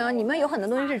里面啊，你们有很多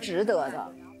东西是值得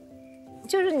的，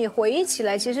就是你回忆起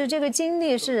来，其实这个经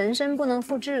历是人生不能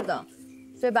复制的，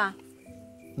对吧？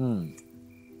嗯，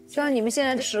就像你们现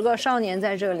在10个少年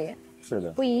在这里，是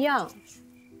的，不一样。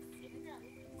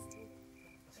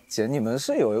姐，你们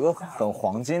是有一个很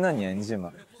黄金的年纪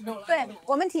吗？对，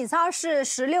我们体操是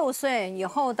16岁以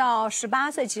后到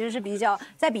18岁，其实是比较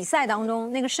在比赛当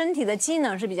中那个身体的机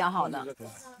能是比较好的。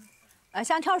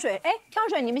像跳水，哎，跳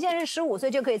水你们现在是15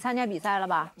岁就可以参加比赛了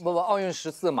吧？不，奥运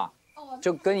14嘛，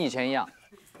就跟以前一样。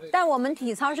但我们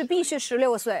体操是必须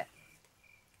16岁，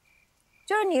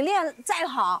就是你练再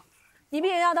好，你必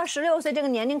须要到16岁这个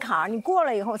年龄坎儿，你过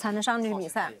了以后才能上去比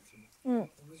赛。嗯。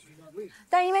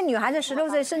但因为女孩子16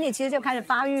岁身体其实就开始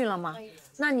发育了嘛，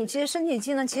那你其实身体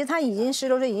机能其实她已经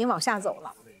16岁已经往下走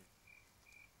了。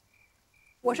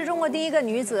我是中国第一个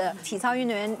女子体操运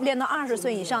动员练到20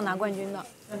岁以上拿冠军的，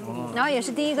然后也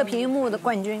是第一个平幕的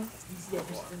冠军。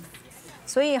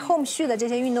所以后续的这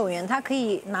些运动员，他可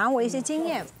以拿我一些经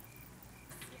验。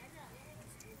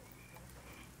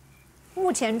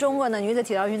目前中国的女子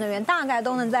体操运动员大概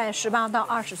都能在18到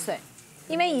20岁，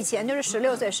因为以前就是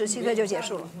16岁、17岁就结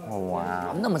束了。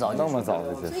哇，那么早就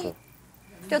结束，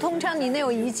就通称你能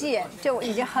有1届就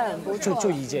已经很不错了。就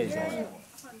1届已经。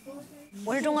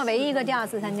我是中国唯一一个第2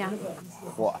次参加。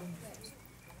哇！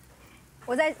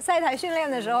我在赛台训练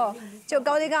的时候，就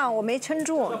高低杠我没撑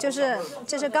住，就是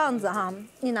这是杠子哈，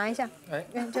你拿一下，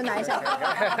就拿一下。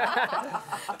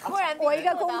突然我一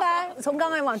个空翻，从杠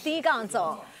杆往低杠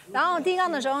走，然后低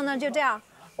杠的时候呢，就这样，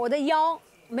我的腰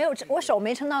没有，我手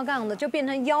没撑到杠子，就变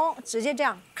成腰直接这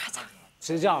样，咔嚓，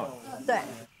直接这样。对。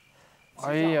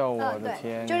哎呀，我的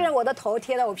天！就是我的头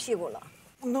贴到我屁股了。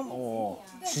哦，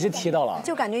直接贴到了，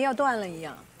就感觉要断了一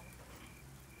样。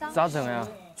咋整呀？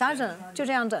咋整？就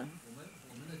这样整。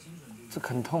这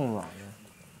很痛吧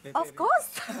 ？Of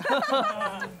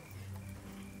course 。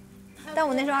但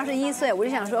我那时候21岁，我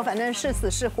就想说，反正是死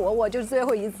是活，我就最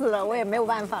后一次了，我也没有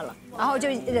办法了。然后就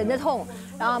忍着痛，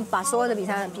然后把所有的比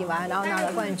赛比完，然后拿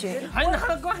了冠军。还拿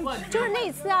了冠军？就是那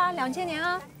一次啊，2000年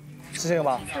啊。是这个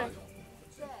吗？是。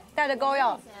带着膏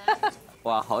药。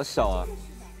哇，好小啊！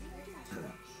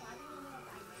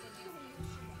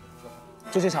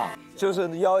就这场，就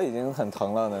是腰已经很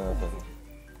疼了那个时候。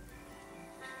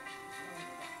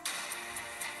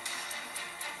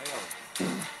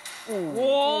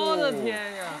我的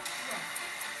天呀！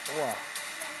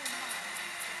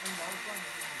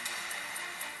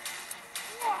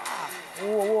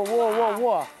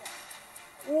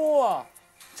哇！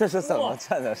这是怎么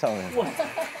站在上面？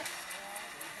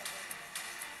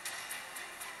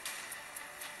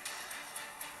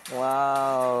哇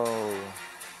哦！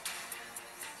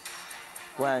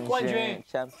冠军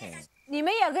champion， 你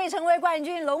们也可以成为冠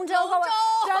军，龙舟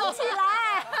整起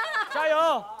来！加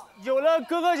油！有了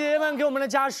哥哥姐姐们给我们的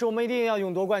加持，我们一定要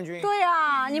勇夺冠军。对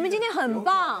啊，你们今天很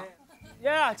棒。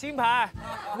金牌，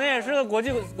那也是个国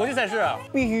际赛事，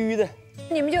必须的。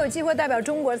你们就有机会代表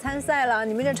中国参赛了，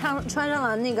你们就穿上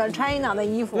了那个 China 的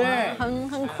衣服，对，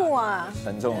很酷啊。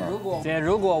很重啊！姐，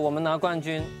如果我们拿冠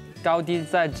军，高低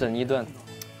再整一顿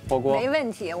火锅。没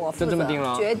问题，我负责。就这么定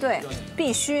了，绝对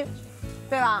必须。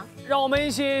对吧？让我们一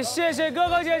起谢谢哥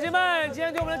哥姐姐们今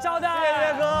天对我们的招待。谢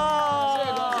谢哥，谢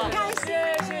谢哥，很开心。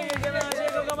谢谢姐姐们，谢谢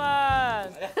哥哥们。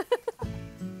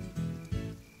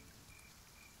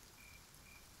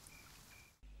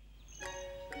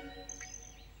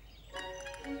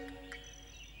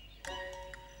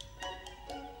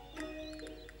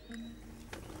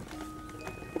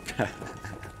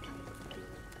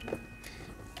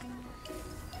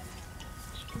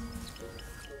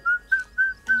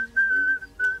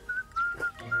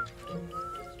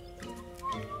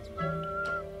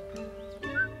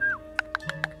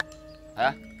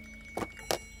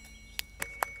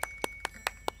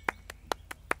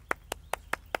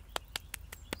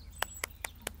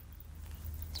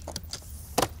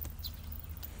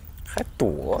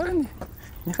躲你，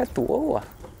你还躲我？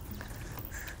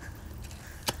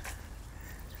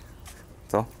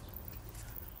走，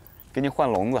给你换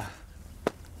笼子。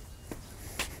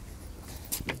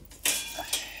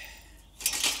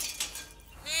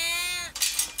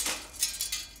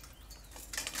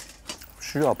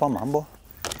需要帮忙不？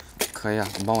可以啊，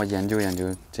你帮我研究研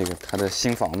究这个他的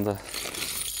新房子。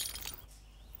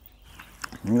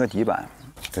一个底板，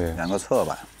对，2个侧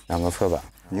板，2个侧板，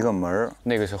一个门儿。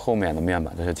那个是后面的面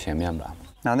板，这是前面板。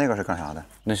那个是干啥的？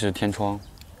那是天窗。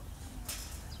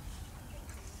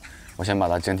我先把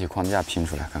它整体框架拼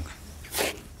出来看看。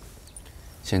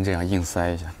先这样硬塞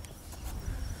一下，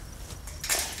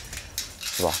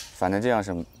是吧？反正这样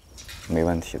是没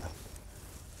问题的。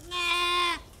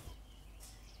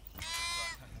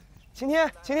晴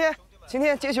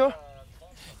天接球。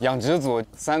养殖组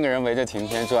3个人围着晴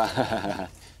天转，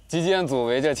基建组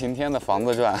围着晴天的房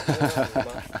子转。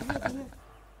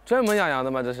专门养羊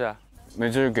的吗？这是？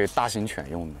没，这是给大型犬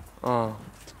用的。嗯。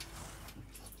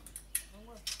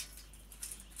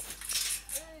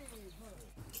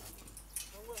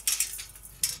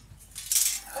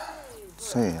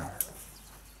这样。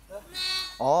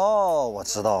哦，我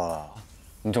知道了。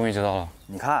你终于知道了。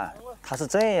你看，它是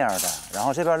这样的，然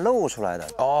后这边露出来的。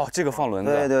哦，这个放轮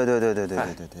子。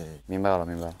对。明白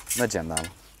了，那简单了。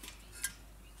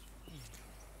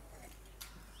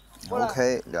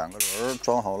OK，2个轮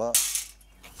装好了。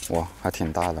哇，还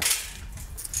挺大的。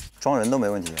装人都没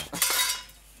问题。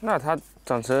那它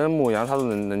长成母羊，它都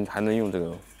还能用这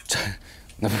个？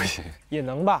那不行。也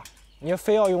能吧？你要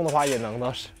非要用的话，也能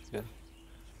倒是。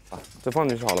啊，这放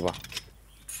进去好了吧？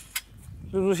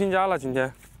入新家了，今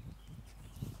天。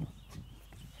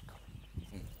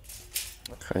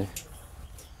可以。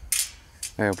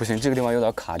哎呦，不行，这个地方有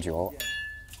点卡脚。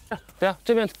等下，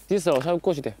这边低死了，稍微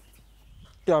过去点。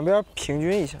两边平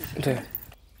均一下。对。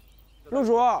陆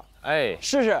主，哎，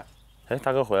试试。哎，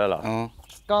大哥回来了。嗯。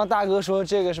刚刚大哥说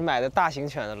这个是买的大型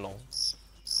犬的笼，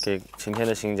给晴天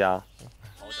的新家。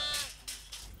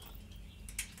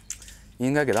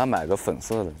应该给他买个粉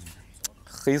色的，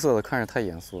黑色的看着太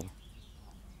严肃了。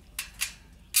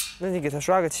那你给他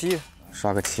刷个漆。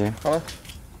刷个漆。好了，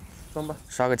装吧。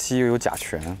刷个漆又有甲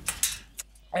醛。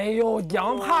哎呦，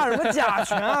羊怕什么甲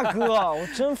醛啊，哥，我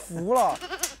真服了。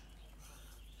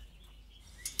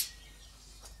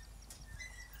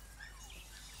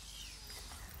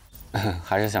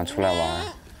还是想出来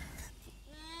玩。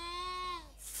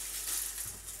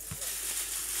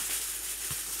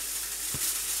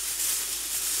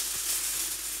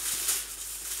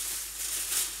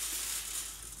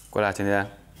过来，晴天。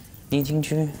你进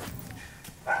去。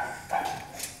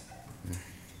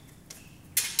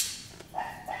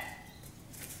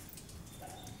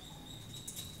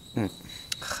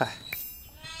嗨。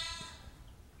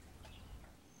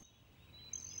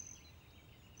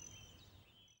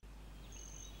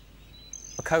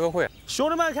开个会。兄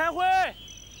弟们，开会。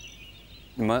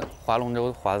你们划龙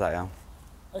舟划得咋样？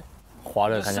划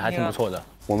的感觉还挺不错的。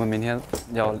我们明天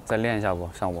要再练一下不？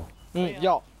上午。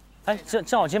要。哎，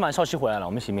正好今晚少熙回来了，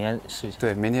我们一起明天试一下。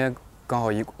对，明天刚好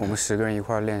我们10个人一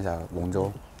块练一下龙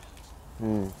舟。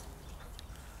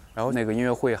然后那个音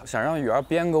乐会想让雨儿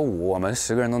编个舞，我们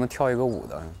10个人都能跳一个舞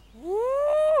的。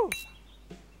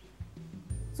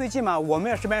最近嘛，我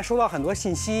们也这边收到很多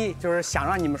信息，就是想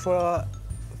让你们说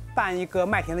办一个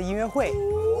麦田的音乐会。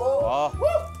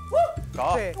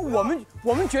搞。对，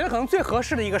我们觉得可能最合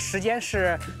适的一个时间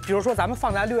是，比如说咱们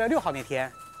放在6月6号那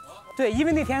天。对，因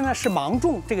为那天呢是芒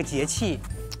种这个节气。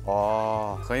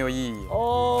哦，很有意义。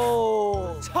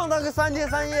哦，唱那个3天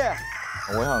3夜。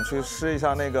我想去试一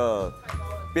下那个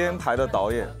编排的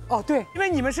导演。哦，对，因为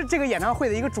你们是这个演唱会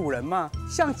的一个主人嘛，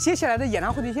像接下来的演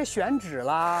唱会的一些选址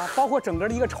啦，包括整个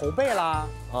的一个筹备啦，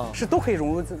是都可以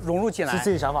融入进来。是自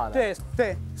己想法的。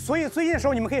对，所以最近的时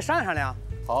候你们可以商量商量。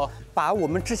好，把我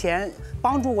们之前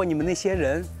帮助过你们那些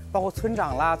人，包括村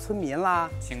长啦、村民啦，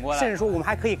请过来，甚至说我们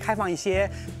还可以开放一些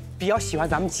比较喜欢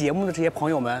咱们节目的这些朋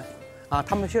友们，啊，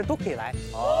他们现在都可以来。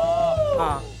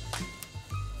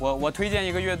我推荐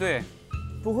一个乐队。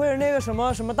不会是那个什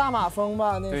么大马蜂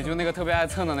吧？对，就那个特别爱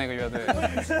蹭的那个乐队。圆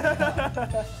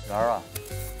儿啊，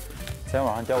今天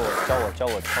晚上教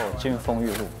我跳《金风玉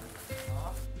露》。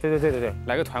对，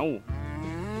来个团舞。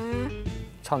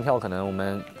唱跳可能我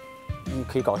们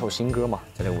可以搞首新歌嘛，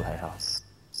在这个舞台上。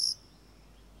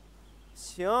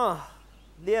行，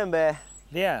练呗。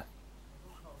练。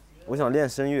我想练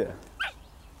声乐。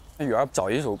那雨儿找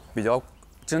一首比较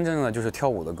真正的就是跳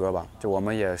舞的歌吧，就我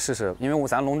们也试试，因为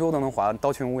咱龙舟都能划，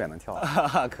刀群舞也能跳。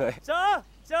可以。整！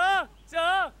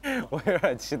我有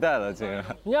点期待了，这个。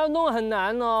你要弄很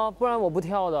难哦，不然我不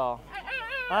跳的。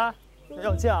啊，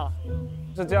要嫁。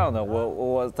是这样的，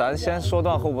咱先说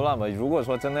段后不乱吧。如果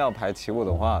说真的要排起舞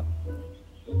的话，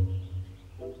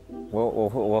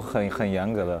我很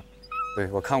严格的。对，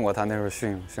我看过他那时候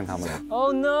训他们的。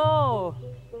Oh no！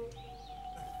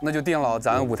 那就定了，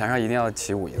咱舞台上一定要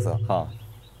起舞一次。好。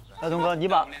那东哥，你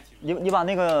把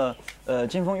那个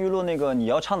金风玉露那个你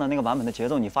要唱的那个版本的节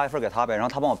奏，你发一份给他呗，然后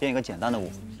他帮我编一个简单的舞。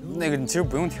那个你其实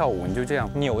不用跳舞，你就这样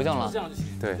扭上了。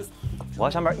对，我要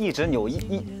上面一直扭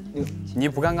你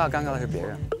不尴尬，尴尬的是别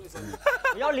人。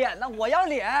我要脸呢，我要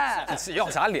脸。要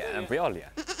啥脸？不要脸。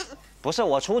不是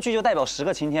我出去就代表10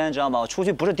个晴天，知道吗？我出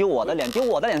去不是丢我的脸，丢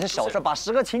我的脸是小事，把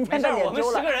10个晴天的脸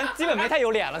丢了。我们10个人基本没太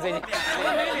有脸了，最近。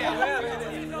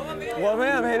我们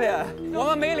也没脸，我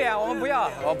们没脸，我们不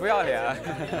要，我不要脸，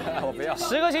我不要。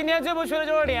10个晴天最不缺的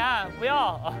就是脸，不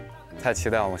要。太期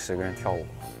待我们10个人跳舞。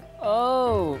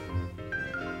哦。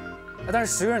但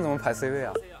是10个人怎么排 C 位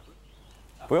啊？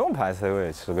不用排 C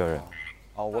位，10个人。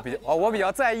我比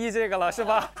较在意这个了，是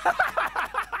吧？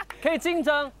可以竞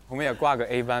争。我们也挂个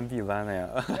A 班、B 班的呀。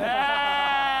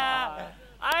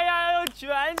哎呀，又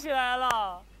卷起来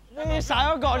了。为啥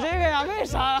要搞这个呀？为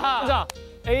啥？这样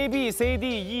A B C D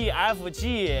E F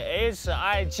G H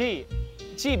I G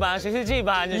班，谁是 G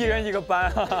班？一人一个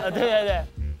班。对。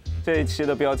这一期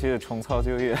的标题是重操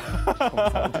旧业。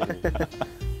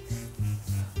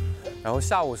然后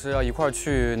下午是要一块儿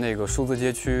去那个数字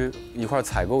街区一块儿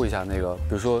采购一下那个，比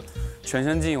如说全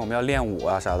身镜，我们要练舞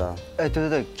啊啥的。哎，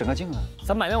对，整个镜子。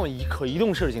咱买那种可移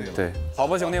动式的镜子。对，好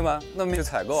吧，兄弟们，那么就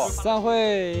采购。散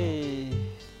会。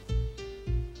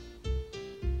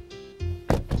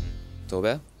走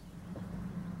呗。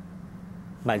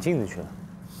买镜子去了。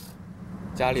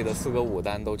家里的4个舞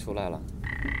担都出来了。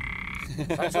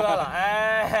全出来了，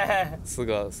哎，4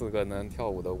个能跳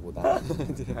舞的舞担，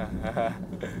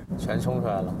全冲出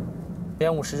来了。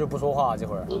编舞师就不说话，这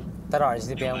会儿戴着耳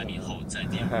机编舞。600米后再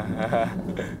编舞。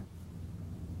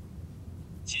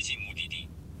接近目的地。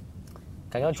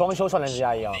感觉装修少年之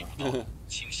家一样。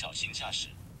请小心驾驶。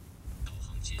导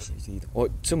航解锁。哦，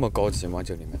这么高级吗？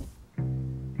这里面？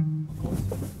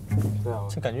对啊。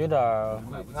这感觉有点，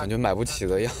感觉买不起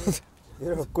的样子，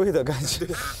有点贵的感觉。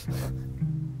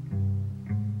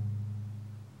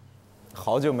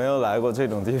好久没有来过这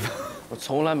种地方，我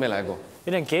从来没来过，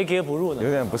有点格格不入的，有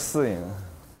点不适应。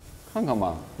看看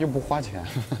吧，又不花钱。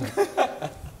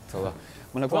走吧，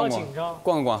我们来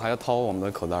逛逛，还要掏我们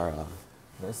的口袋啊。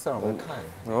没事，我们看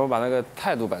一下。我把那个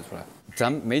态度摆出来。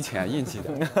咱没钱，硬气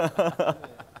点。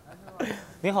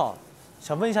你好，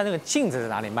想问一下那个镜子在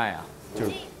哪里卖啊？就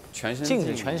是全身镜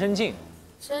子，全身镜。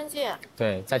身镜。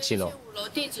对，在几楼5楼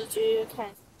地质局看。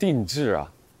定制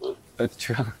啊？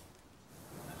去看看。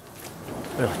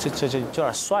哎呦，这有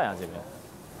点帅啊！这边，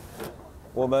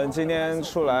我们今天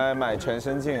出来买全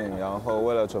身镜，然后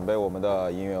为了准备我们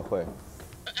的音乐会。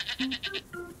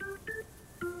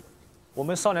我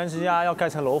们少年之家要盖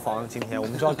成楼房，今天我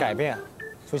们就要改变，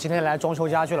所以今天来装修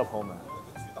家具了，朋友们。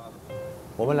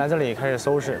我们来这里开始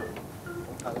收拾，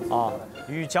啊，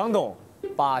与蒋董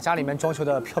把家里面装修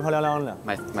的漂漂亮亮的。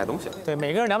买东西。对，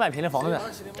每个人200平的房子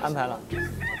安排了。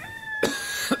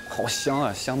好香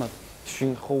啊，香的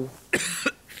熏齁。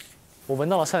我闻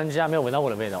到了少年之家没有闻到过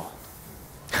的味道，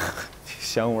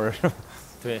香味儿是吧？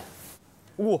对。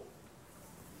哇！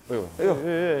哎呦！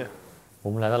我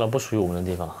们来到了不属于我们的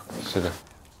地方。是的，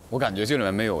我感觉这里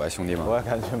面没有哎，兄弟们。我也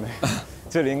感觉没有，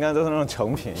这里应该都是那种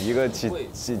成品，一个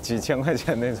几千块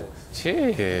钱那种。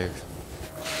这，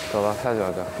走吧，下去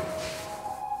了，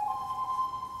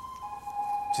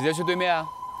直接去对面啊。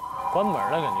关门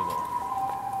了，感觉都。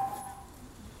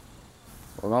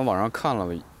我刚网上看了，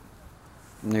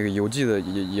那个邮寄的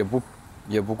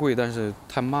也不贵，但是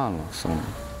太慢了送的。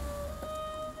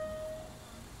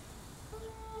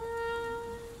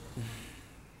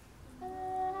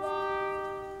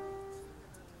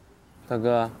大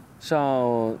哥，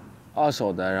上2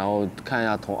手的，然后看一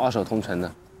下2手同城的。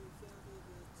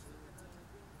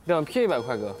2片100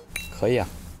块，哥。可以啊，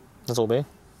那走呗。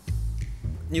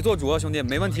你做主啊，兄弟，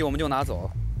没问题，我们就拿走。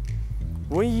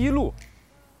文一路。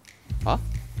啊，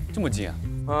这么近啊？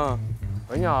嗯，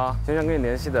喂，你好，经常跟你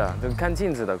联系的，这个看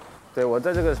镜子的，对我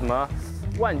在这个什么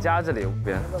万家这里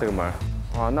边这个门，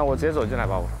啊，那我直接走进来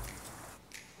吧，我。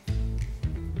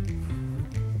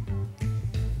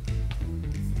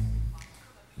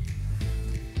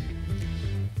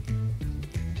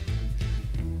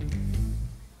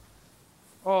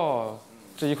哦，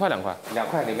这1块2块？2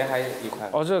块，里面还1块。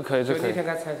哦，这个可以，这可以。那天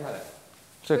该拆下来。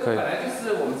这可以。本来就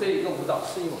是我们这一个舞蹈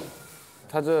适用的。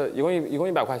他这一共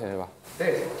100块钱是吧？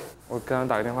对。我给他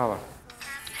打个电话吧。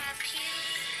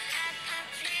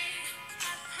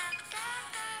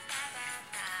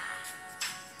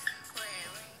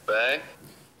喂，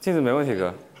镜子没问题，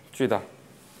哥，巨大。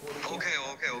OK。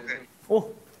哦，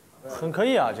很可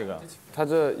以啊，这个。它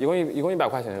这一共100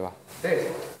块钱是吧？对。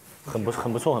很不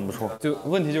错。就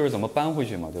问题就是怎么搬回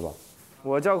去嘛，对吧？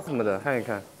我叫什么的？看一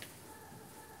看。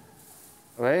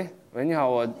喂，你好，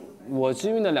我是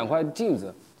运了2块镜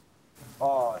子。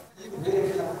哦。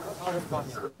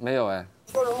没有哎。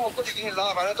到时候我过去给你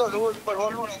拉，反正到时候如果说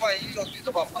路上万一要随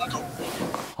时把拿走。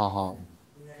好，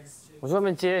我去外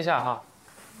面接一下哈。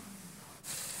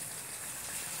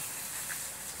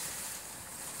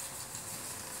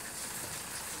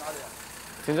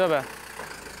停这呗。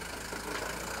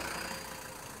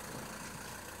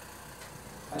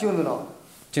镜子呢？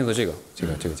镜子这个镜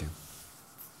子，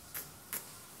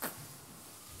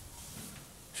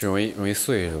是容易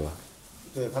碎是吧？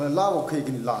对，反正拉我可以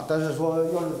给你拉，但是说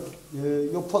要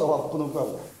是要破的话，不能怪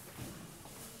我。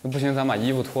那不行，咱把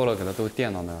衣服脱了，给它都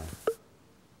垫到那儿。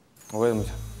我也这么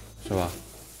想，是吧？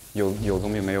有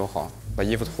总比没有好。把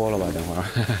衣服脱了吧，等会儿。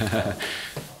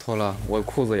脱了，我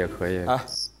裤子也可以。啊。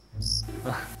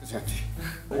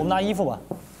我们拿衣服吧，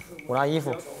我拿衣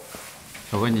服。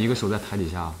小哥，你一个手在台底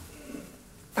下。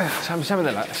哎呀，下面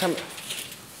再来，下面。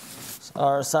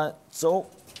2、3，走。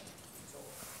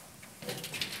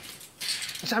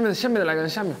下面的来个人，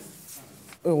下面。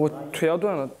我腿要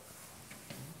断了，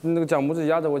那个脚拇指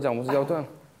压着我脚拇指要断了。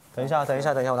等一下，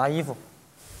我拿衣服。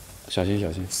小心。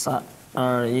3、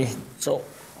2、1，走。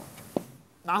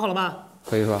拿好了吗？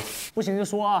可以是吧？不行就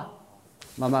说啊。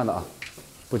慢慢的啊，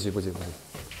不急。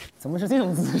怎么是这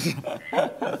种姿势？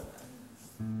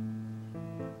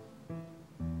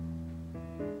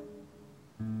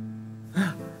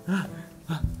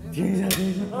停一下。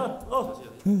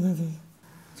停。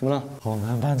怎么了？好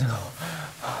难搬这个，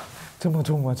这么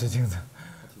重吗？这镜子。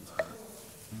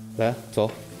来，走。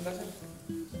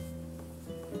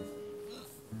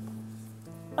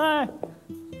哎，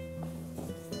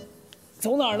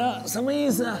走哪儿呢？什么意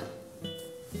思？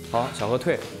好，小何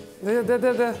退。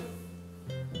对。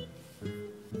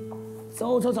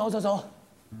走。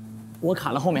我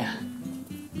卡了后面。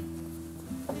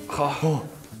好。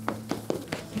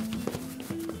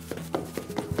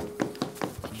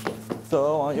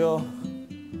走，往右。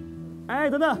哎，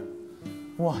等等！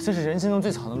哇，这是人生中最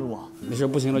长的路啊！没事，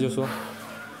不行了就说。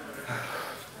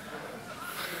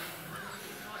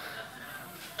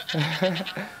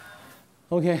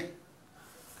OK，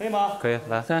 可以吗？可以，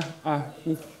来，3、2、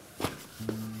1。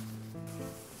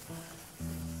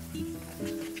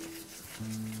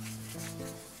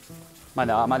慢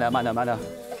点啊，慢点。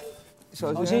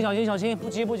小心，不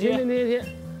急。停。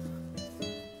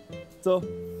走。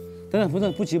等，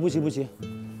不急。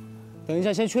等一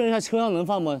下，先确认一下车上能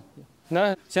放吗？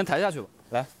来，先抬下去吧。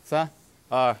来，3、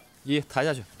2、1，抬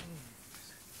下去。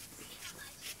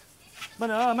慢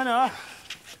点啊。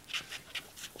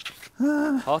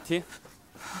好，停。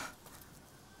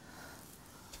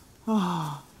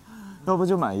啊，要不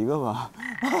就买一个吧。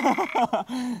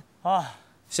啊，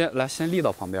先立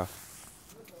到旁边。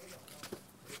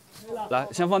来，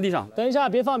先放地上。等一下，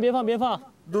别放。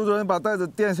陆主任把袋子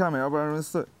垫下面，要不然容易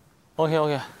碎。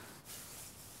OK。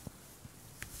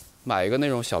买一个那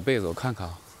种小被子，我看看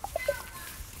啊。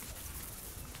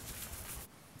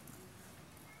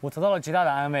我得到了极大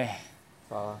的安慰。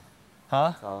咋了？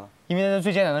啊？咋了？因为在这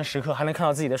最艰难的时刻还能看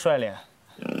到自己的帅脸，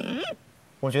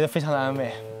我觉得非常的安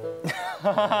慰。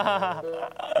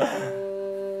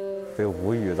被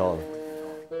无语到了。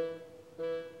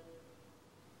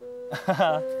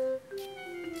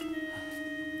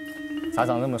咋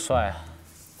长这么帅啊？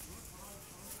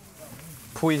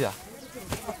铺一下，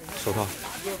手套。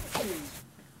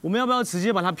我们要不要直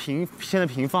接把它现在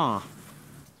平放啊？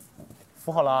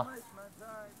扶好了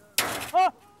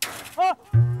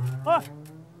啊！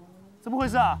怎么回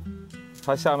事啊？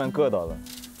它下面硌到了。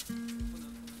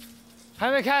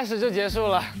还没开始就结束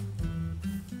了。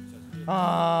哎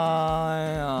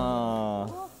呀，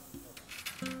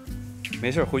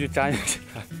没事，回去粘上去。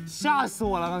吓死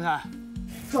我了，刚才。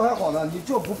这还好呢，你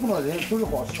这不碰到人都是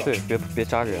好事。对，别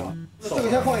扎人啊。这个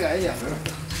先放远一点，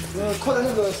靠在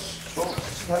那个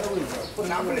石台的位置，不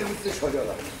拿不来自己敲掉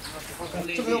了。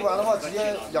这个要不然的话，直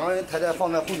接2个人抬在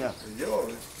放在后面。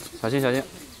小心。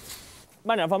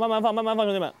慢点放，慢慢放，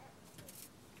兄弟们。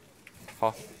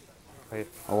好，可以。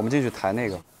我们进去抬那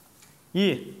个。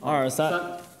1、2、3。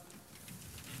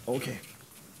OK。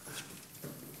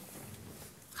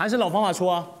还是老方法出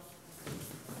啊。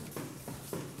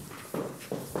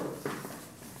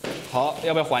好，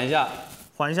要不要缓一下？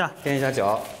缓一下，垫一下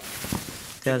脚。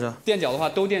垫着。垫脚的话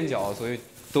都垫脚，所以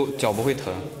脚不会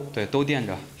疼。对，都垫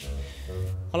着。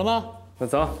好了吗？那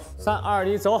走。3、2、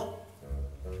1，走。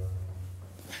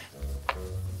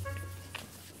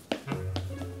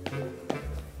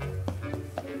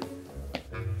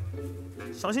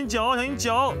小心脚，小心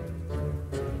脚。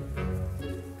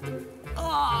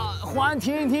啊，缓，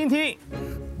停！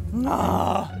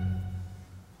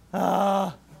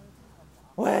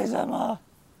为什么？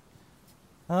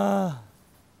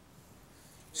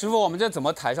师傅，我们这怎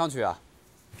么抬上去啊？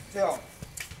这样，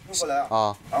用过来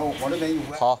啊，然后往这边一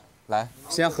弯。好，来，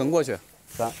先横过去。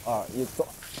3、2、1，走。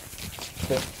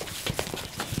对。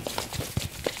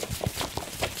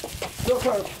不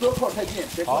要靠太近，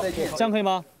别靠太近。这样可以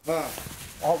吗？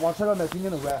好，往车上面轻轻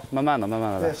的拐。慢慢的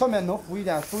来。对，上面能扶一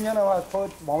点，中间的话稍微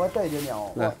往外带一点点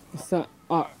哦。来，3、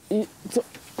2、1，走。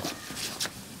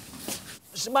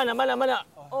慢点。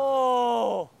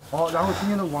哦。好，然后轻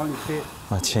轻的往里推。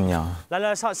啊，亲娘！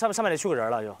来，上面得去个人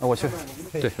了就。我去。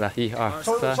对，来1、2、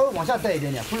3。稍微往下带一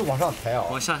点点，不是往上抬啊。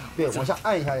往下。对，往下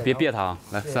按一下。别别它啊！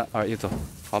来，3、2、1，走。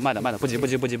好，慢点，不急。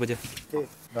对，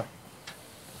来。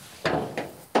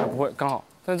不会，刚好。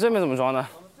但这边怎么装呢？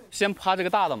先趴这个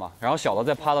大的嘛，然后小的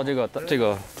再趴到这个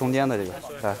中间的这个。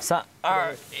来，3、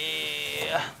2、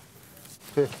1，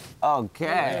对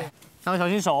 ，OK。三个小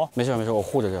心手。没事，我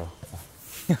护着这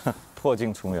个。破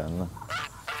镜重圆呢。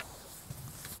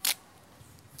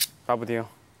抓不定。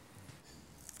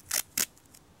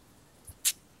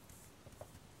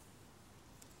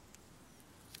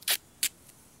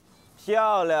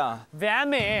漂亮，完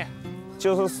美。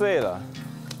就是碎了。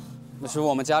那师傅，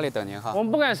我们家里等您哈。我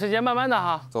们不赶时间，慢慢的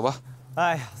哈。走吧。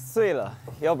哎呀，碎了，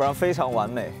要不然非常完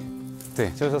美。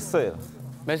对，就是碎了。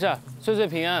没事，岁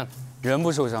平安，人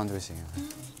不受伤就行。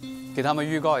给他们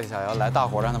预告一下，要来大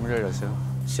伙让他们热身。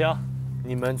行，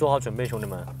你们做好准备，兄弟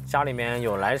们，家里面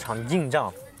有来场硬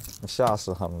仗。吓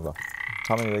死他们了，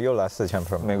他们以为又来4000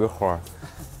盆玫瑰花，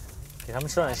给他们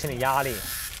制造点心理压力。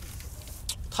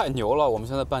太牛了，我们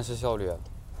现在办事效率，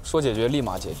说解决立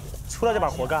马解决。出来就把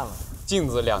活干了。镜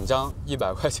子2张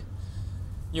100块钱，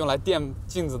用来垫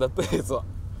镜子的被子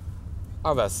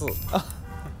240。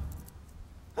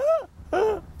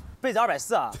被子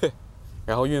240啊？对，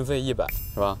然后运费100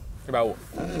是吧？150。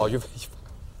哦，运费100。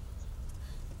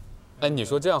哎，你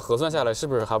说这样核算下来，是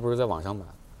不是还不如在网上买？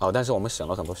哦，但是我们省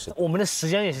了很多时间。我们的时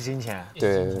间也是金钱。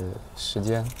对，时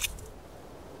间。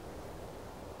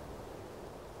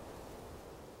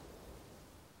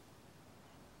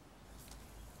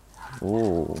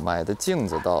哦，买的镜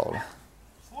子到了。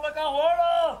出来干活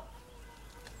了。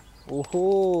呜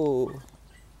呼！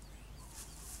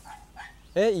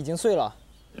哎，已经碎了。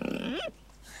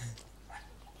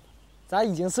咋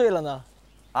已经碎了呢？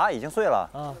啊，已经碎了。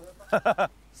啊。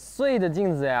碎的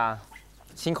镜子呀。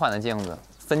新款的镜子，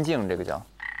分镜这个叫。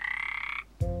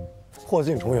破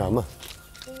镜重圆嘛。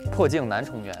破镜难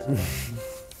重圆。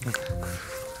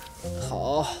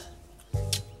好。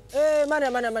哎，慢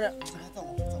点。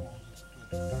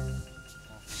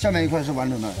下面一块是完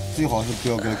整的，最好是不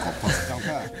要给它搞破，2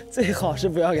块。最好是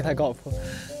不要给它搞破。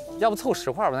要不凑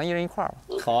10块吧，咱一人1块吧。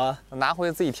好啊，拿回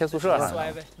去自己贴宿舍上。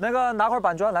那个拿块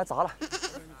板砖来砸了。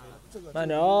慢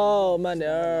点哦，慢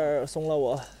点，松了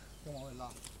我。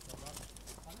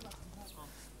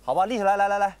好吧，立起来，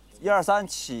来，1、2、3，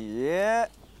起。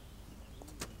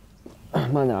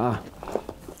慢点啊。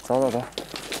走。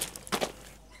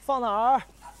放哪儿？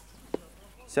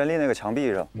先立那个墙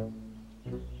壁上。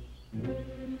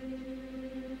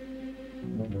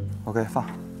OK， 放，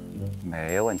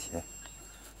没问题。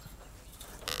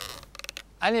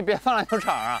哎，你别放篮球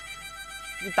场啊，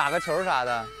你打个球啥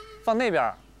的，放那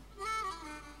边。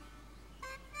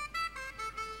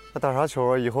那打啥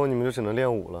球啊？以后你们就只能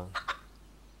练武了。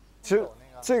其实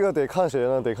这个得看谁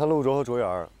呢？得看陆卓和卓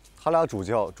源，他俩主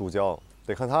教，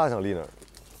得看他俩想立哪儿。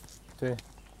对，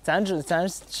咱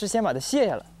是先把它卸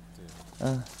下来。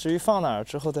至于放哪儿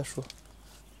之后再说。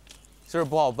是不是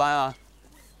不好搬啊？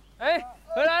哎，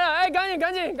回来了！哎，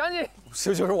赶紧！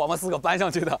这就是我们4个搬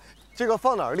上去的。这个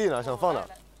放哪儿立呢？想放哪儿？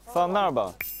放那儿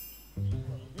吧。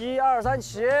 1、2、3，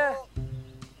起！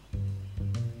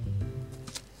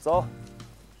走。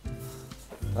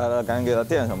来，赶紧给他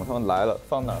垫上吧，他们来了，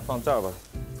放哪儿？放这儿吧。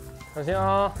小心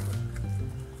啊！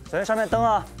小心上面灯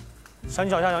啊！闪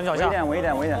脚下。稳一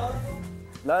点。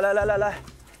来。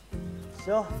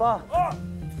行，放。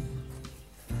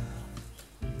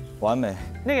完美。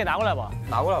那个拿过来吧。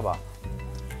拿过来吧。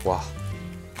哇，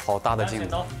好大的镜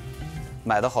子，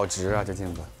买的好值啊！这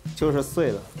镜子就是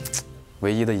碎了，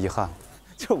唯一的遗憾。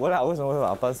就我俩为什么会把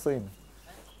它搬碎呢？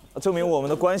证明我们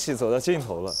的关系走到尽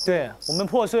头了。对，我们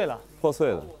破碎了。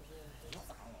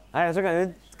哎呀，这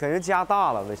感觉家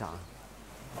大了，为啥？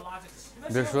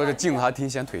你别说，这镜子还挺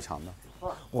显腿长的。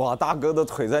哇，大哥的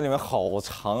腿在里面好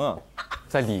长啊，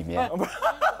在里面。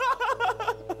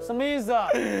什么意思啊？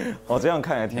哦，这样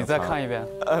看也挺长。你再看一遍。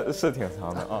是挺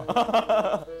长的啊。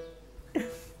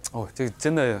哦，这个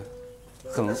真的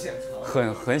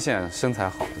很显身材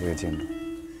好这个节目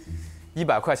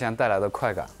，100块钱带来的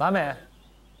快感，完美。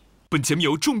本节目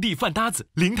由种地饭搭子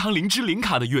零糖零脂零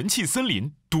卡的元气森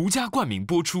林独家冠名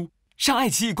播出。上爱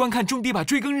奇艺观看种地吧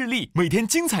追更日历，每天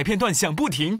精彩片段响不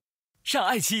停。上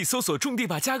爱奇艺搜索种地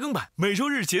吧加更版，每周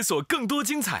日解锁更多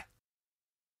精彩。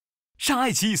上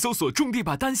爱奇艺搜索种地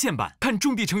吧单线版，看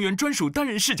种地成员专属单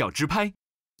人视角直拍，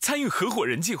参与合伙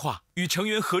人计划，与成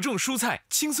员合种蔬菜，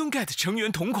轻松 get 成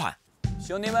员同款。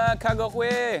兄弟们开个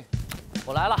会，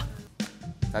我来了。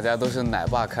大家都是奶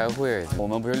爸开会，我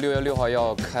们不是6月6号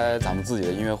要开咱们自己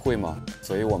的音乐会吗？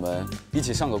所以我们一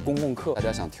起上个公共课，大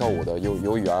家想跳舞的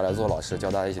由雨儿来做老师，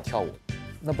教大家一起跳舞。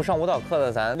那不上舞蹈课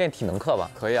的，咱练体能课吧？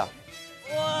可以啊。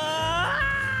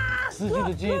司机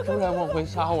的鸡突然往回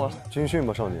杀我了。军训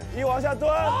吧，少年。一往下蹲。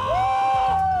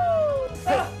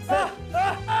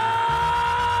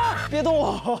别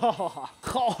动，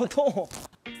好痛。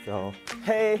So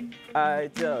hey, I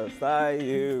just like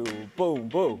you, boom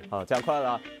boom。好，加快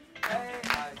了。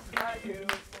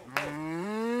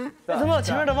为什么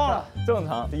前面的忘了？正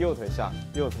常，右腿下，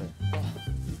右腿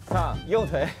上，右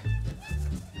腿。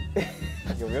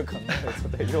有没有可能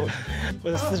会对右腿？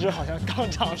我的四肢好像刚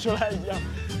长出来一样。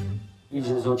一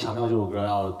直说强调这首歌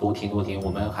要多听多听，我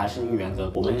们还是一个原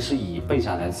则，我们是以背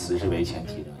下来词是为前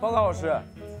提的。报告老师，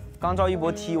刚赵一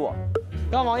博踢我，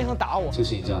刚王一恒打我。这个事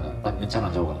情这样的，把你的家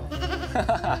长叫过来。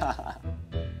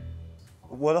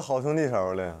我的好兄弟啥时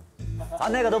候练？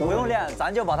咱那个都不用练，咱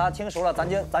就把它听熟了，咱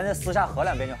就私下合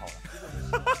2遍就好了。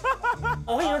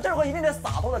我跟你说，这首歌一定得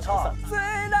洒脱的唱。最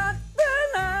大的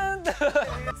男的，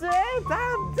最大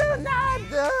的男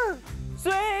的，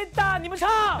最大，你们唱。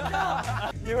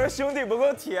你们兄弟不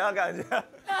够铁啊，感觉。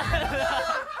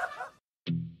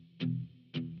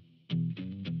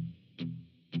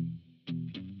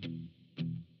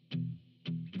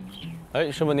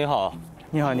哎，师傅您好。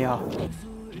你好，你好。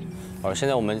现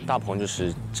在我们大棚就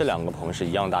是这2个棚是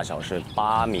一样大小，是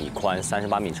8米宽、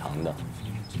38米长的。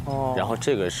哦。然后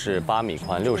这个是8米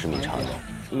宽、60米长的，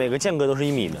每个间隔都是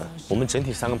1米的。我们整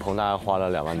体3个棚大概花了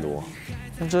2万多。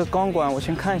那这钢管我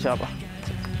先看一下吧。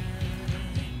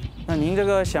那您这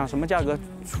个想什么价格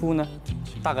出呢？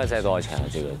大概在多少钱啊？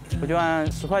这个我就按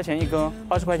10块钱一根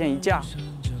，20块钱一架。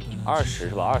20是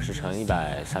吧？20乘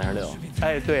136。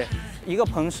哎，对，一个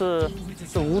棚是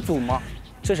5组吗？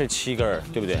这是7根，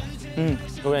对不对？嗯，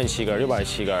右边7根，右边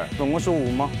7根，总共是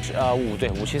5吗？5，对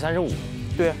，5、7、35。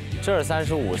对，这是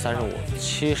35、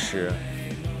70，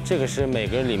这个是每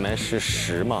个里面是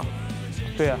10嘛？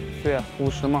对呀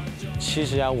，50嘛。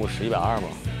70加50，120嘛。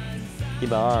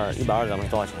120咱们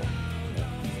多少钱？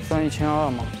算1200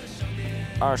嘛。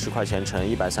20块钱乘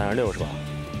136是吧？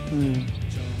嗯。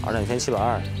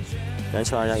2720，2720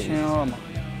加1200嘛。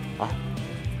啊，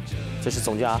这是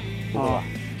总价，不够吧？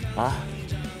啊，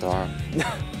多少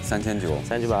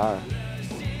？3920。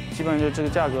基本上就这个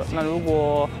价格。那如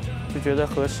果就觉得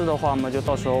合适的话嘛，就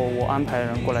到时候我安排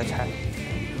人过来拆。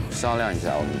商量一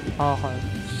下，我们。啊，好的。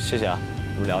谢谢啊，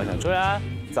我们聊一下。周然，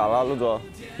咋了，陆总？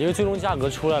因为最终价格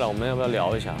出来了，我们要不要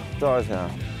聊一下？多少钱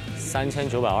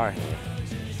？3920。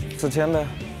4000呗。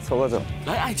凑个整。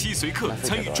来iQIYI随课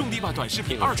参与种地吧短视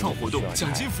频2创活动，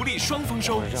奖金福利双丰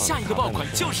收，下一个爆款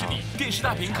就是你！电视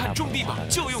大屏看种地吧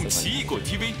就用奇异果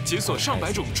TV， 解锁上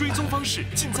百种追踪方式，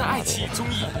尽在iQIYI综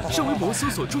艺。上微博搜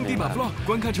索种地吧 vlog，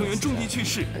 观看成员种地趣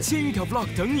事，千余条 vlog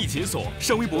等你解锁。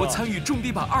上微博参与种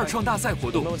地吧2创大赛活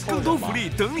动，更多福利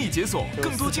等你解锁。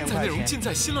更多精彩内容尽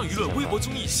在新浪娱乐微博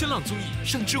综艺、新浪综艺。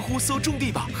上知乎搜种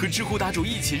地吧，和知乎答主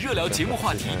一起热聊节目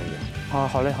话题。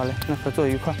好嘞，那合作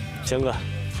愉快。行哥。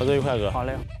合作愉快，哥。好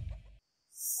嘞。